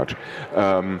you very much.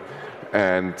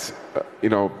 And, you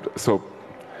know, so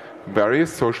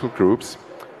various social groups,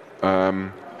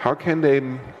 how can they,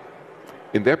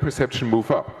 in their perception, move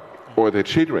up? Or their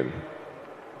children?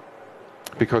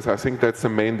 Because I think that's the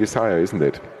main desire, isn't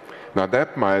it? Now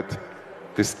that might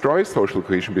destroy social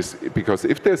cohesion, because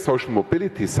if there's social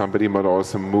mobility, somebody might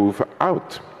also move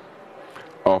out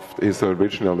of his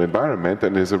original environment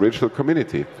and his original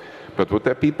community. But would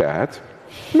that be bad?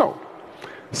 No.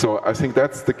 So I think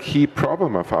that's the key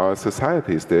problem of our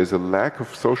societies. There's a lack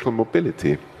of social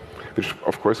mobility, which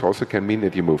of course also can mean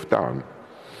that you move down.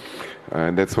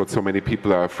 And that's what so many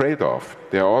people are afraid of.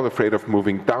 They're all afraid of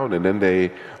moving down, and then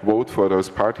they vote for those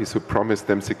parties who promise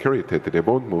them security, that they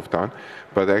won't move down.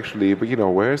 But actually, you know,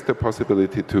 where is the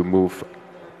possibility to move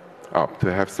up,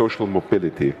 to have social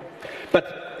mobility? But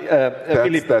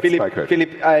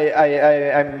Philipp,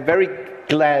 I'm very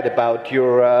glad about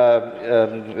your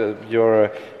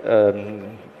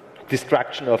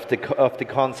destruction of the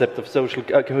concept of social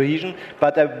cohesion,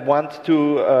 but I want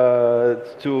to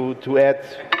add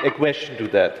a question to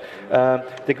that.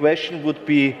 The question would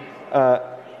be,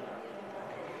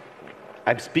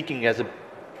 I'm speaking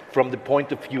from the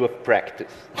point of view of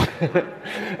practice.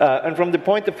 And from the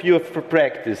point of view of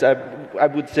practice, I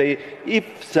would say if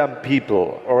some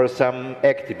people or some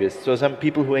activists or some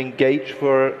people who engage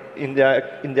in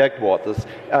their quarters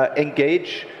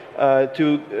engage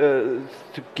to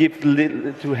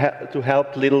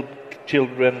help little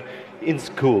children in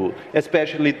school,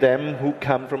 especially them who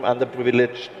come from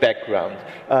underprivileged background,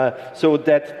 so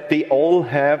that they all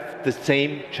have the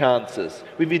same chances.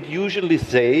 We would usually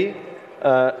say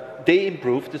they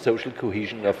improve the social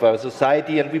cohesion of our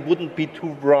society, and we wouldn't be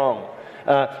too wrong.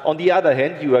 On the other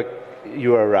hand, you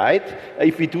are right.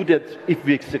 If we do that, if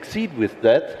we succeed with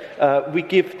that, we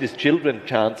give these children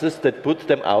chances that put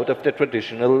them out of the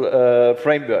traditional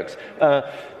frameworks.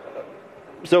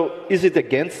 So is it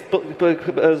against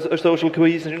social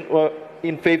cohesion or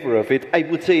in favor of it? I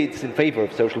would say it's in favor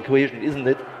of social cohesion, isn't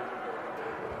it?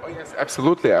 Oh, yes,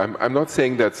 absolutely. I'm not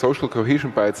saying that social cohesion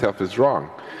by itself is wrong.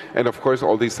 And of course,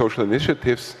 all these social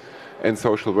initiatives and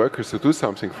social workers who do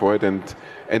something for it and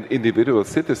individual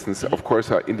citizens, of course,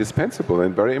 are indispensable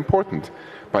and very important.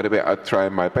 By the way, I try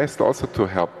my best also to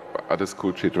help other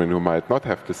school children who might not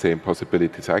have the same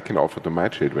possibilities I can offer to my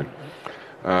children.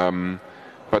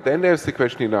 But then there's the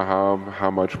question, you know, how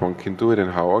much one can do it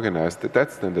and how organized.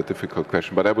 That's then the difficult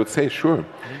question. But I would say, sure,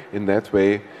 in that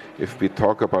way, if we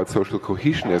talk about social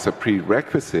cohesion as a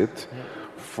prerequisite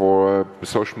for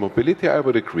social mobility, I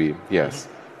would agree, yes.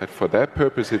 That for that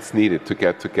purpose it's needed to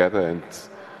get together and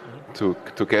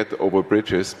to get over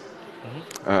bridges.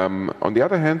 On the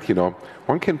other hand, you know,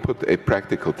 one can put a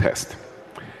practical test.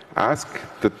 Ask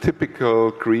the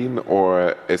typical Green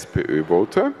or SPÖ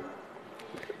voter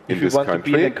in this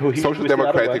country, social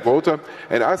democratic voter,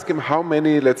 and ask him how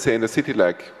many, let's say in a city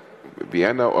like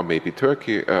Vienna or maybe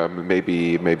Turkey,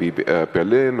 maybe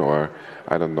Berlin or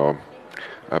I don't know,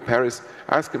 Paris,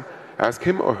 ask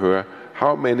him or her,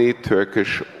 how many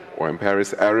Turkish or in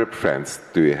Paris Arab friends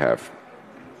do you have?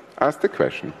 Ask the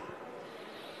question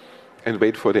and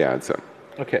wait for the answer.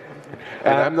 Okay.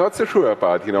 And I'm not so sure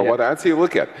about, you know, what answer you will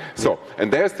get. So,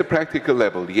 and there's the practical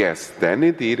level. Yes, then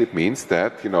indeed it means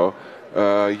that, you know,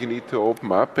 you need to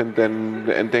open up and then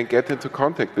get into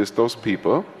contact with those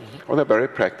people on a very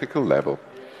practical level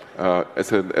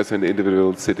as an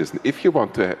individual citizen, if you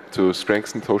want to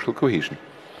strengthen social cohesion.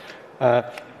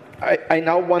 I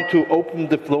now want to open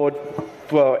the floor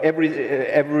for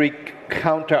every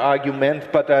counter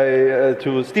argument, but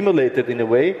to stimulate it in a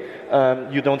way.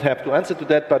 You don't have to answer to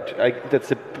that, but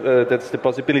that's the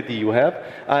possibility you have.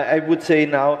 I would say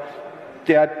now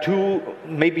there are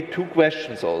maybe two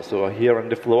questions also here on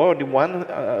the floor. The one,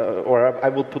 or I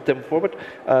will put them forward.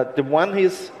 The one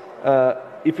is,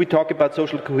 if we talk about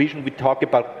social cohesion, we talk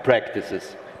about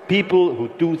practices. People who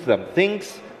do some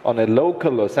things on a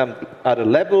local or some other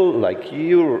level, like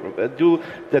you do,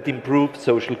 that improve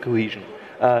social cohesion.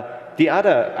 The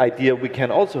other idea we can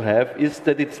also have is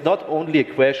that it's not only a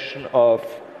question of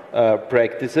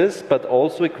practices, but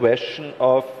also a question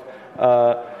of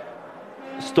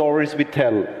stories we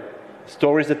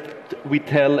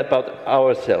tell about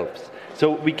ourselves.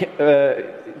 So we can,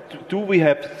 do we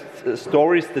have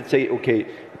stories that say, okay,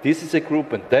 this is a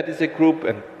group and that is a group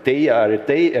and they are a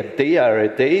they and they are a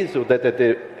they, so that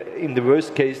in the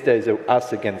worst case there is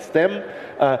us against them,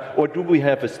 or do we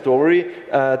have a story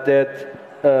that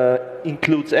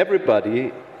includes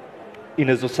everybody in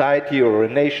a society or a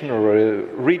nation or a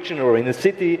region or in a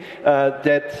city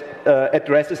that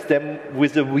addresses them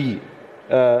with a we?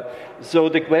 So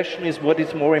the question is, what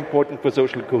is more important for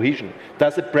social cohesion?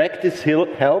 Does a practice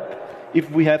help if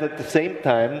we have at the same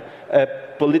time a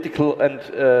political and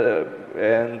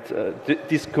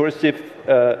discursive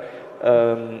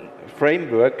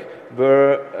framework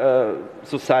where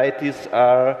societies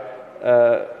are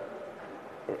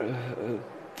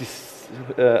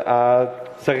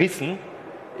zerrissen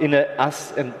in a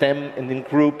us and them and in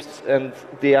groups, and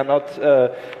they are not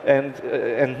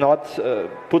and not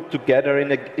put together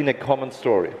in a common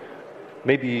story.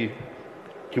 Maybe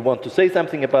you want to say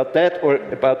something about that or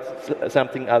about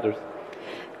something else?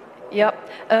 Ja,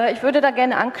 ich würde da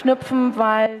gerne anknüpfen,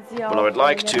 weil Sie auch Well, I would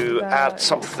like to add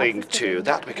something to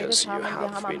that because you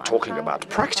have been talking about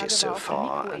practice so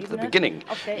far. At the beginning,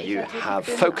 you have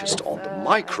focused on the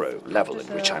micro level, in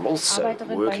which I'm also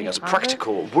working as a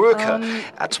practical worker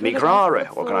at Migrare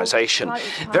organization.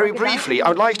 Very briefly, I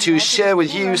would like to share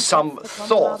with you some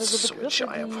thoughts which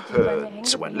I have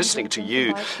heard when listening to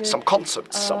you, some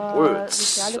concepts, some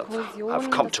words that have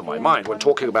come to my mind when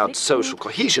talking about social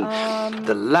cohesion,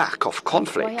 the lack of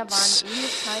conflicts.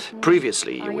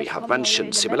 Previously, we have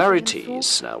mentioned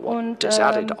similarities. Now, what is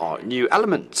added are new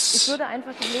elements.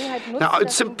 Now,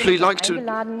 I'd simply like to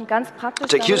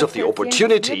take use of the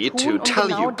opportunity to tell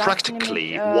you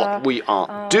practically what we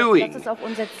are doing,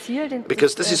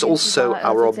 because this is also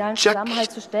our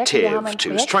objective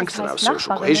to strengthen our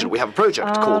social cohesion. We have a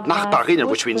project called NachbarINNEN,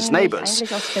 which means neighbors,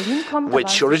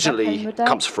 which originally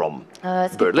comes from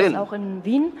Berlin.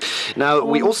 Now,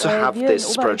 we also have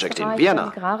this project in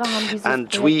Vienna,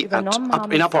 and we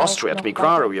in Upper Austria at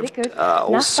Migrare, we have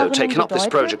also taken up this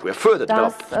project. We have further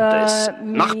developed this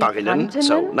NachbarINNEN,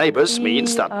 so neighbors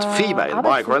means that female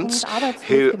migrants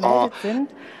who are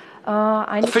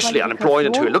officially unemployed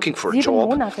and who are looking for a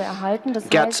job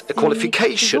get a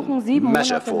qualification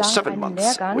measure for 7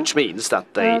 months, which means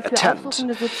that they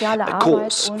attend a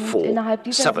course for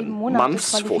 7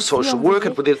 months for social work,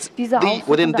 and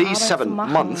within these 7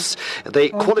 months they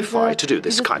qualify to do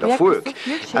this kind of work.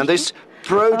 And this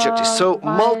project is so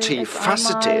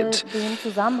multifaceted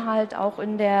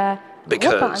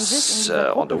because,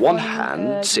 on the one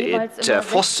hand, it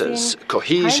fosters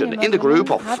cohesion in the group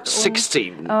of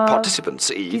 16 participants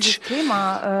each,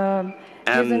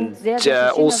 and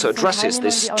also addresses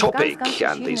this topic,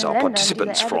 and these are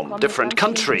participants from different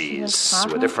countries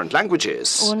with different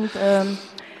languages.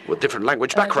 With different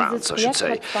language backgrounds, I should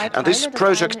say. And this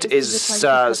project is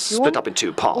split up in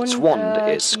 2 parts. One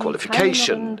is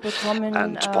qualification,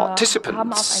 and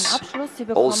participants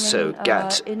also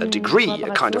get a degree, a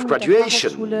kind of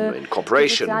graduation, in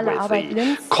cooperation with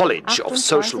the College of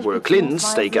Social Work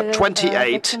Linz. They get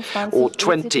 28 or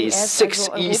 26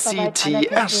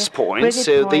 ECTS points,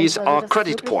 so these are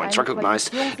credit points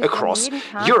recognized across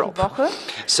Europe.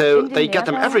 So they get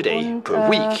them every day per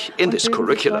week in this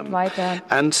curriculum,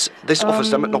 and this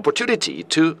offers them an opportunity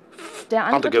to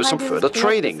undergo some further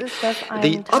training.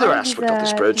 The other aspect of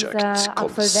this project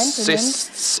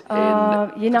consists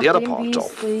in the other part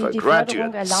of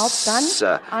graduates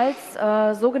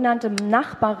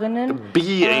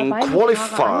being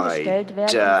qualified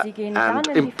and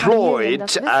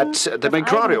employed at the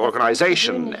migrare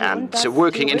organization and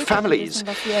working in families.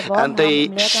 And they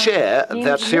share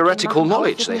that theoretical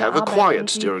knowledge they have acquired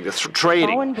during the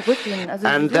training,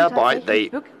 and thereby they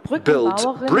build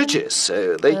bridges.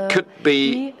 They could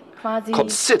be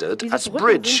considered as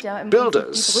bridge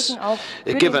builders,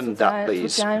 given that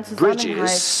these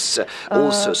bridges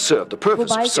also serve the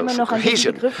purpose of social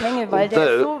cohesion.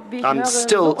 Although I'm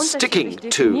still sticking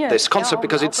to this concept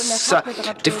because it's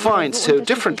defined so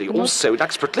differently, also in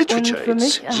expert literature.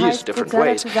 It's used different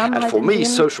ways. And for me,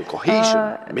 social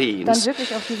cohesion means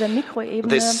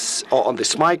this, on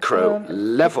this micro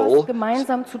level,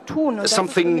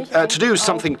 something to do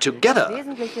something together.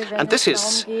 And this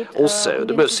is also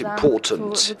the most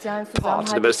important part,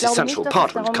 the most essential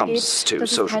part when it comes to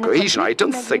social cohesion. I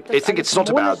think it's not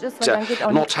about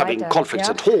not having conflicts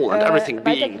at all and everything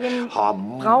being in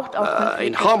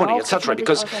harmony, etc.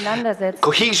 Because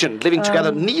cohesion, living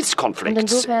together, needs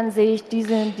conflicts.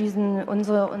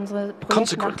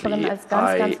 Consequently,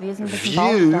 I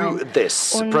view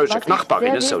this project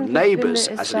NachbarINNEN, so neighbors,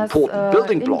 as an important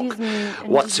building block.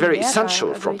 What's very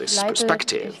essential from this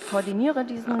perspective,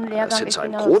 since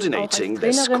I'm coordinating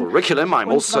this curriculum,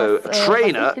 I'm also a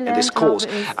trainer in this course,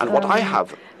 and what I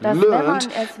have learned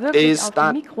is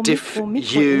that if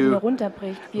you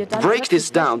break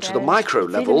this down to the micro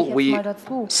level, we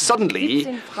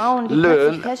suddenly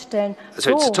learn,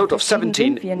 so it's a total of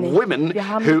 17 women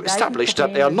who established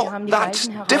that they are not that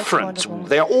different.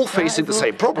 They are all facing the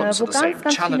same problems and the same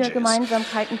challenges.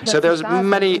 So there's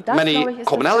many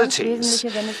commonalities.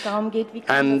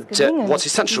 And what's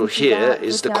essential here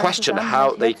is the question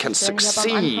how they can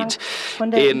succeed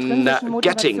in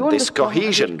getting this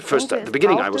cohesion. First, at the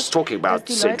beginning, I was talking about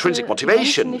intrinsic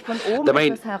motivation. The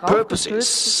main purpose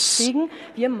is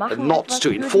not to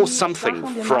enforce something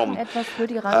from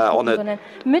on a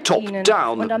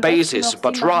top-down basis,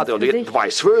 but rather on the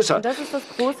vice versa.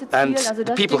 And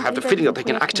the people have the feeling that they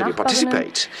can actively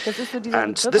participate.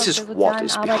 And this is what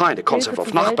is behind the concept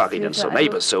of NachbarINNEN, so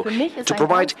neighbors. So to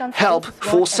provide help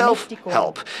for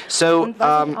self-help. So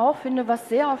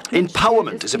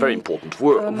empowerment important is a very important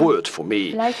word for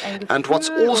me. And what's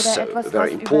also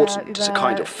very important is a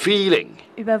kind of feeling,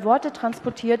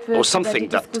 or something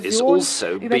that is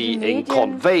also being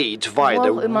conveyed via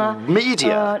the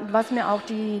media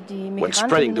when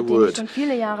spreading the word,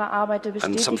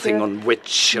 and something on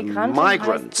which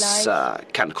migrants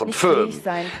can confirm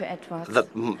that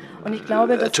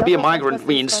to be a migrant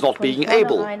means not being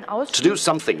able to do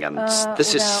something, and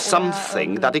this is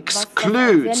something that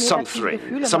excludes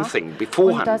something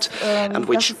beforehand, and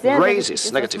which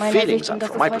raises negative feelings. And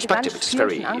from my perspective, it is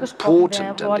very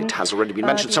important, and it has already been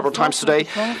mentioned several times today,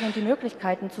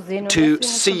 to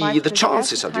see the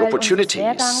chances and the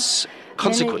opportunities.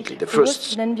 Consequently, the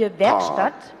first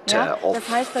part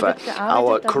of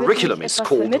our curriculum is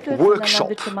called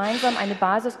Workshop.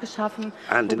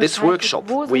 And in this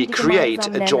workshop, we create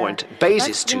a joint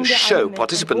basis to show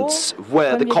participants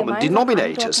where the common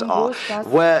denominators are,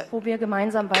 where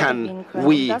can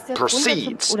we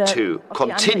proceed to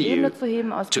continue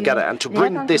together and to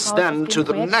bring this then to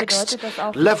the next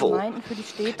level.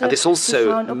 And this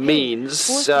also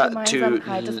means to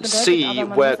see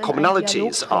where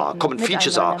commonalities are, common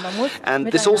features are,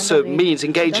 and this also means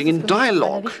engaging in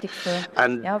dialogue,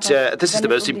 and this is the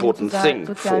most important thing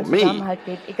for me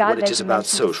when it is about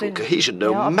social cohesion.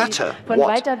 No matter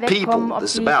what people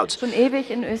this is about,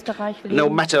 no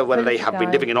matter whether they have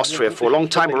been living in Austria for a long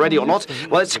time already or not,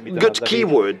 well, it's a good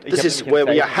keyword. This is where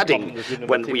we are heading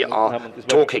when we are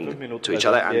talking to each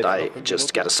other, and I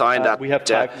just get a sign that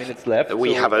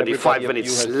we have only 5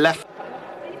 minutes left.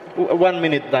 1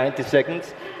 minute 90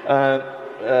 seconds.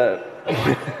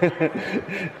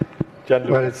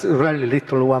 Well, it's really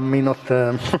little, 1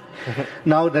 minute.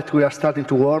 Now that we are starting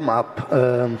to warm up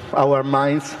our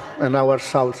minds and our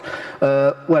souls.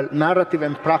 Well, narrative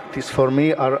and practice for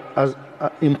me are as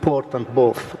important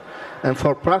both. And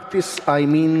for practice, I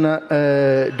mean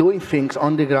doing things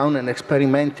on the ground and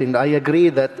experimenting. I agree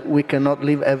that we cannot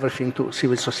leave everything to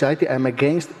civil society. I'm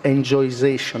against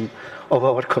enjoyization of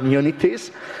our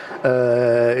communities.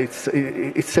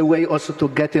 It's a way also to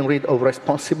getting rid of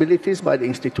responsibilities by the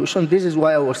institution. This is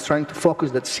why I was trying to focus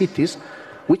that cities,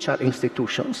 which are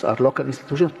institutions, are local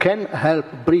institutions, can help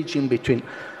bridging between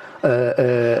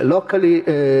locally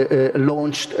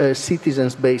launched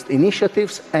citizens-based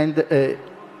initiatives and the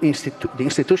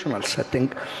institutional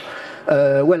setting.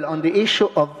 Well, on the issue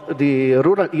of the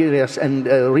rural areas and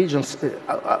regions,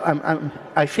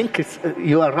 I think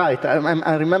you are right.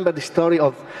 I remember the story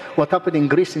of what happened in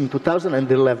Greece in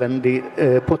 2011,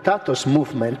 the potatoes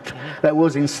movement that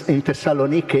was in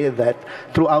Thessaloniki, that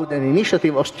throughout an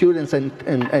initiative of students and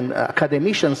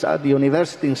academicians at the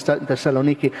university in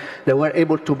Thessaloniki, they were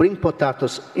able to bring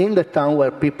potatoes in the town where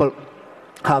people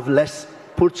have less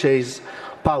purchase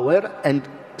power and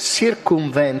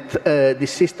circumvent the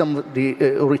system, the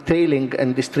retailing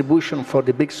and distribution for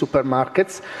the big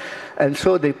supermarkets. And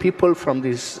so the people from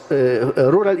these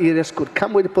rural areas could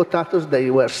come with potatoes.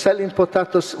 They were selling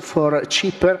potatoes for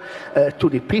cheaper to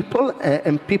the people,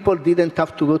 and people didn't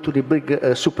have to go to the big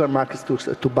supermarkets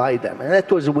to buy them. And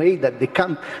that was a way that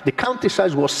the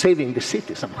countryside was saving the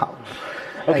city somehow.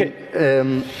 Okay.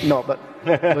 And, no, but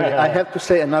I have to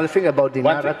say another thing about the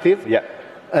narrative. Yeah.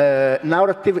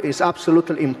 Narrative is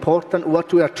absolutely important.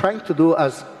 What we are trying to do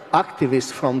as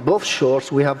activists from both shores,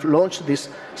 we have launched this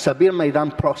Sabir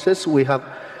Maidan process. We have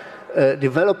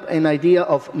developed an idea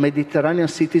of Mediterranean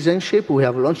citizenship. We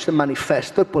have launched a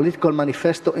manifesto, political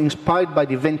manifesto, inspired by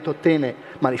the Ventotene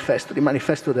manifesto, the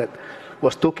manifesto that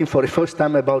was talking for the first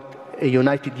time about a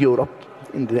united Europe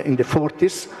in the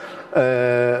 40s,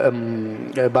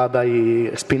 by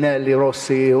Spinelli,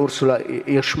 Rossi, Ursula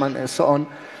Hirschman, and so on.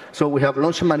 So we have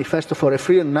launched a manifesto for a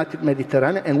free and united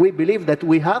Mediterranean, and we believe that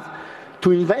we have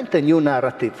to invent a new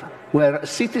narrative where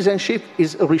citizenship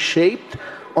is reshaped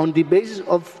on the basis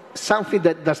of something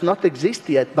that does not exist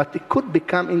yet, but it could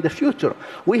become in the future.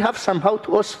 We have somehow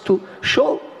to also to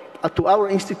show to our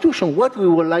institution what we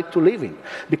would like to live in.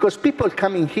 Because people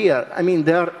coming here, I mean,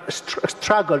 they are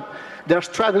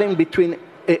struggling between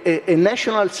a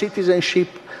national citizenship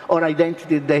or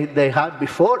identity they had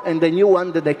before and the new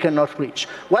one that they cannot reach.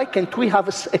 Why can't we have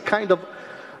a kind of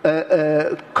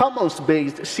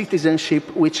commons-based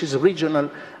citizenship which is regional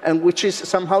and which is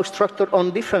somehow structured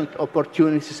on different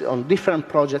opportunities, on different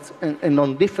projects, and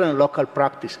on different local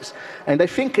practices? And I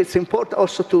think it's important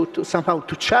also to somehow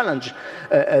to challenge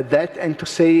that and to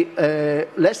say,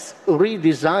 let's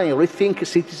redesign, rethink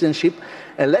citizenship,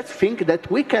 and let's think that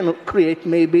we can create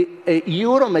maybe a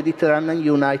Euro-Mediterranean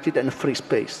united and free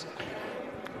space.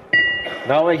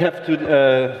 Now I have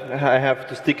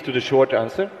to stick to the short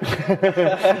answer.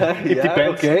 It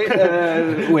depends. Okay.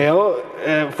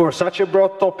 For such a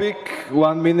broad topic,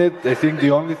 1 minute, I think the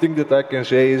only thing that I can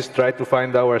say is try to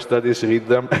find our studies, read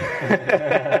them.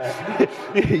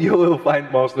 You will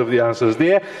find most of the answers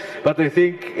there. But I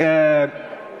think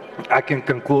I can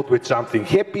conclude with something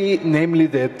happy, namely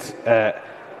that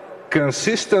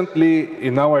consistently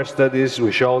in our studies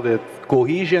we show that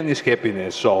cohesion is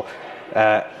happiness. So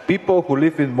people who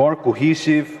live in more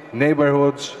cohesive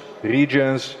neighborhoods,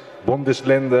 regions,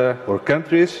 Bundesländer or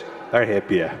countries are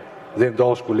happier than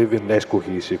those who live in less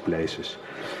cohesive places.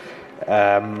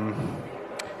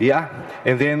 Yeah,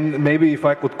 and then maybe if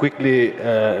I could quickly,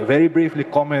 very briefly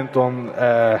comment on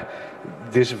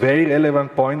this very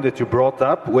relevant point that you brought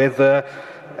up, whether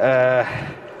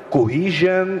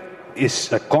cohesion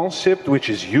is a concept which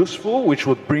is useful, which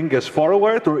would bring us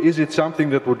forward, or is it something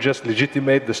that would just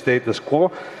legitimate the status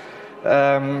quo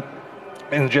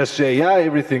and just say, yeah,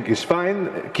 everything is fine,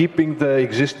 keeping the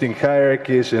existing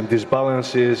hierarchies and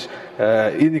disbalances,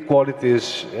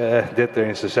 inequalities that are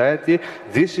in society.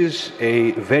 This is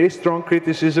a very strong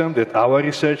criticism that our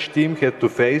research team had to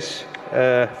face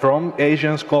from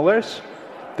Asian scholars.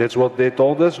 That's what they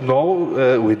told us.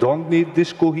 No, we don't need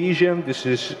this cohesion. This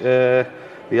is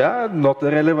not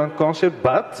a relevant concept,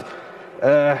 but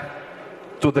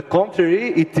to the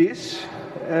contrary, it is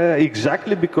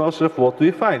exactly because of what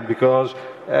we find. Because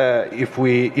if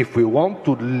we want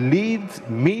to lead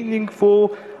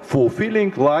meaningful,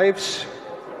 fulfilling lives,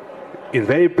 in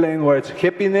very plain words,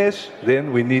 happiness,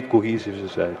 then we need cohesive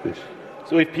societies.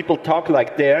 So if people talk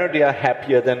like Ther, they are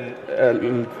happier than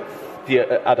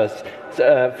the others.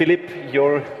 Philipp,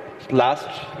 you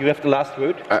have the last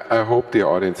word. I hope the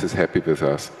audience is happy with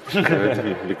us,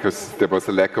 because there was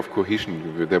a lack of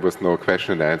cohesion. There was no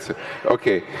question and answer.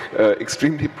 Okay,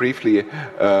 extremely briefly.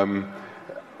 I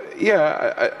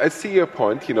see your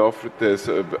point. You know, there's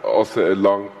also a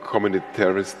long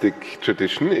communitaristic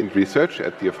tradition in research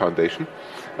at your foundation.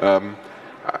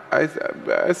 I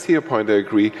see your point. I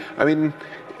agree. I mean,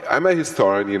 I'm a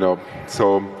historian, you know,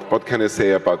 so what can I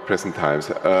say about present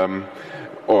times?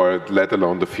 Or let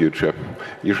alone the future.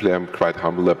 Usually I'm quite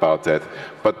humble about that.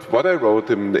 But what I wrote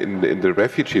in the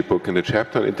refugee book, in the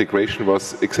chapter on integration,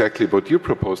 was exactly what you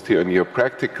proposed here in your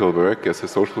practical work as a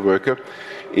social worker.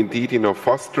 Indeed, you know,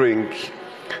 fostering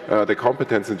the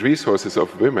competence and resources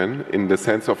of women in the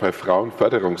sense of a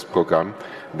Frauenförderungsprogramm,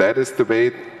 that is the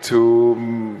way to,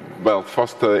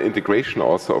 foster integration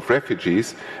also of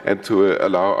refugees and to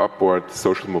allow upward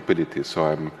social mobility. So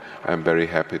I'm very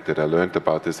happy that I learned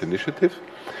about this initiative.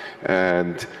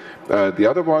 And the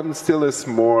other one still is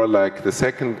more like, the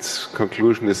second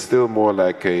conclusion is still more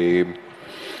like a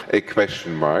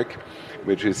question mark,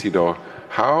 which is, you know,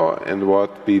 how and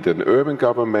what, be it an urban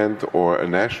government or a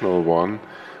national one,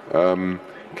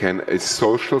 can a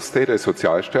social state, a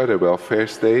Sozialstaat, a welfare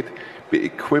state, be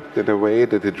equipped in a way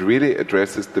that it really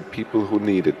addresses the people who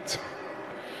need it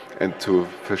and to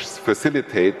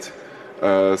facilitate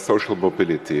social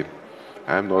mobility.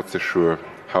 I'm not so sure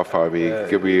how far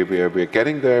we're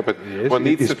getting there, but yes, one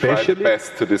needs to try the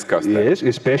best to discuss that. Yes,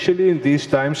 especially in these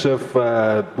times of,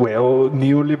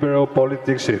 neoliberal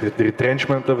politics, the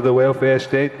retrenchment of the welfare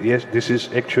state. Yes, this is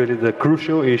actually the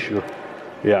crucial issue.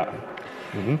 Yeah.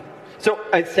 Mm-hmm. So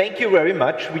I thank you very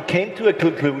much. We came to a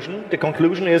conclusion. The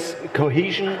conclusion is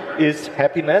cohesion is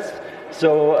happiness.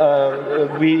 So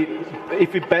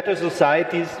if we better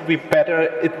societies, we better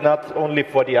it not only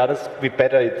for the others, we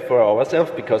better it for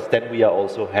ourselves, because then we are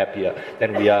also happier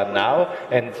than we are now.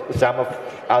 And some of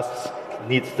us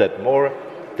needs that more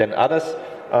than others.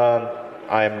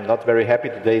 I'm not very happy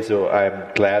today, so I'm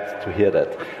glad to hear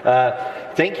that.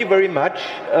 Thank you very much.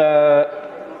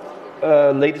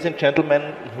 Ladies and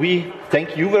gentlemen, we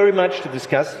thank you very much to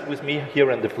discuss with me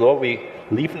here on the floor. We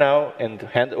leave now and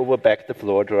hand over back the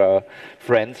floor to our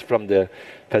friends from the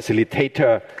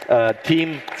facilitator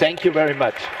team. Thank you very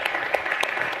much.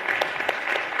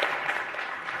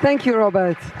 Thank you,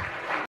 Robert.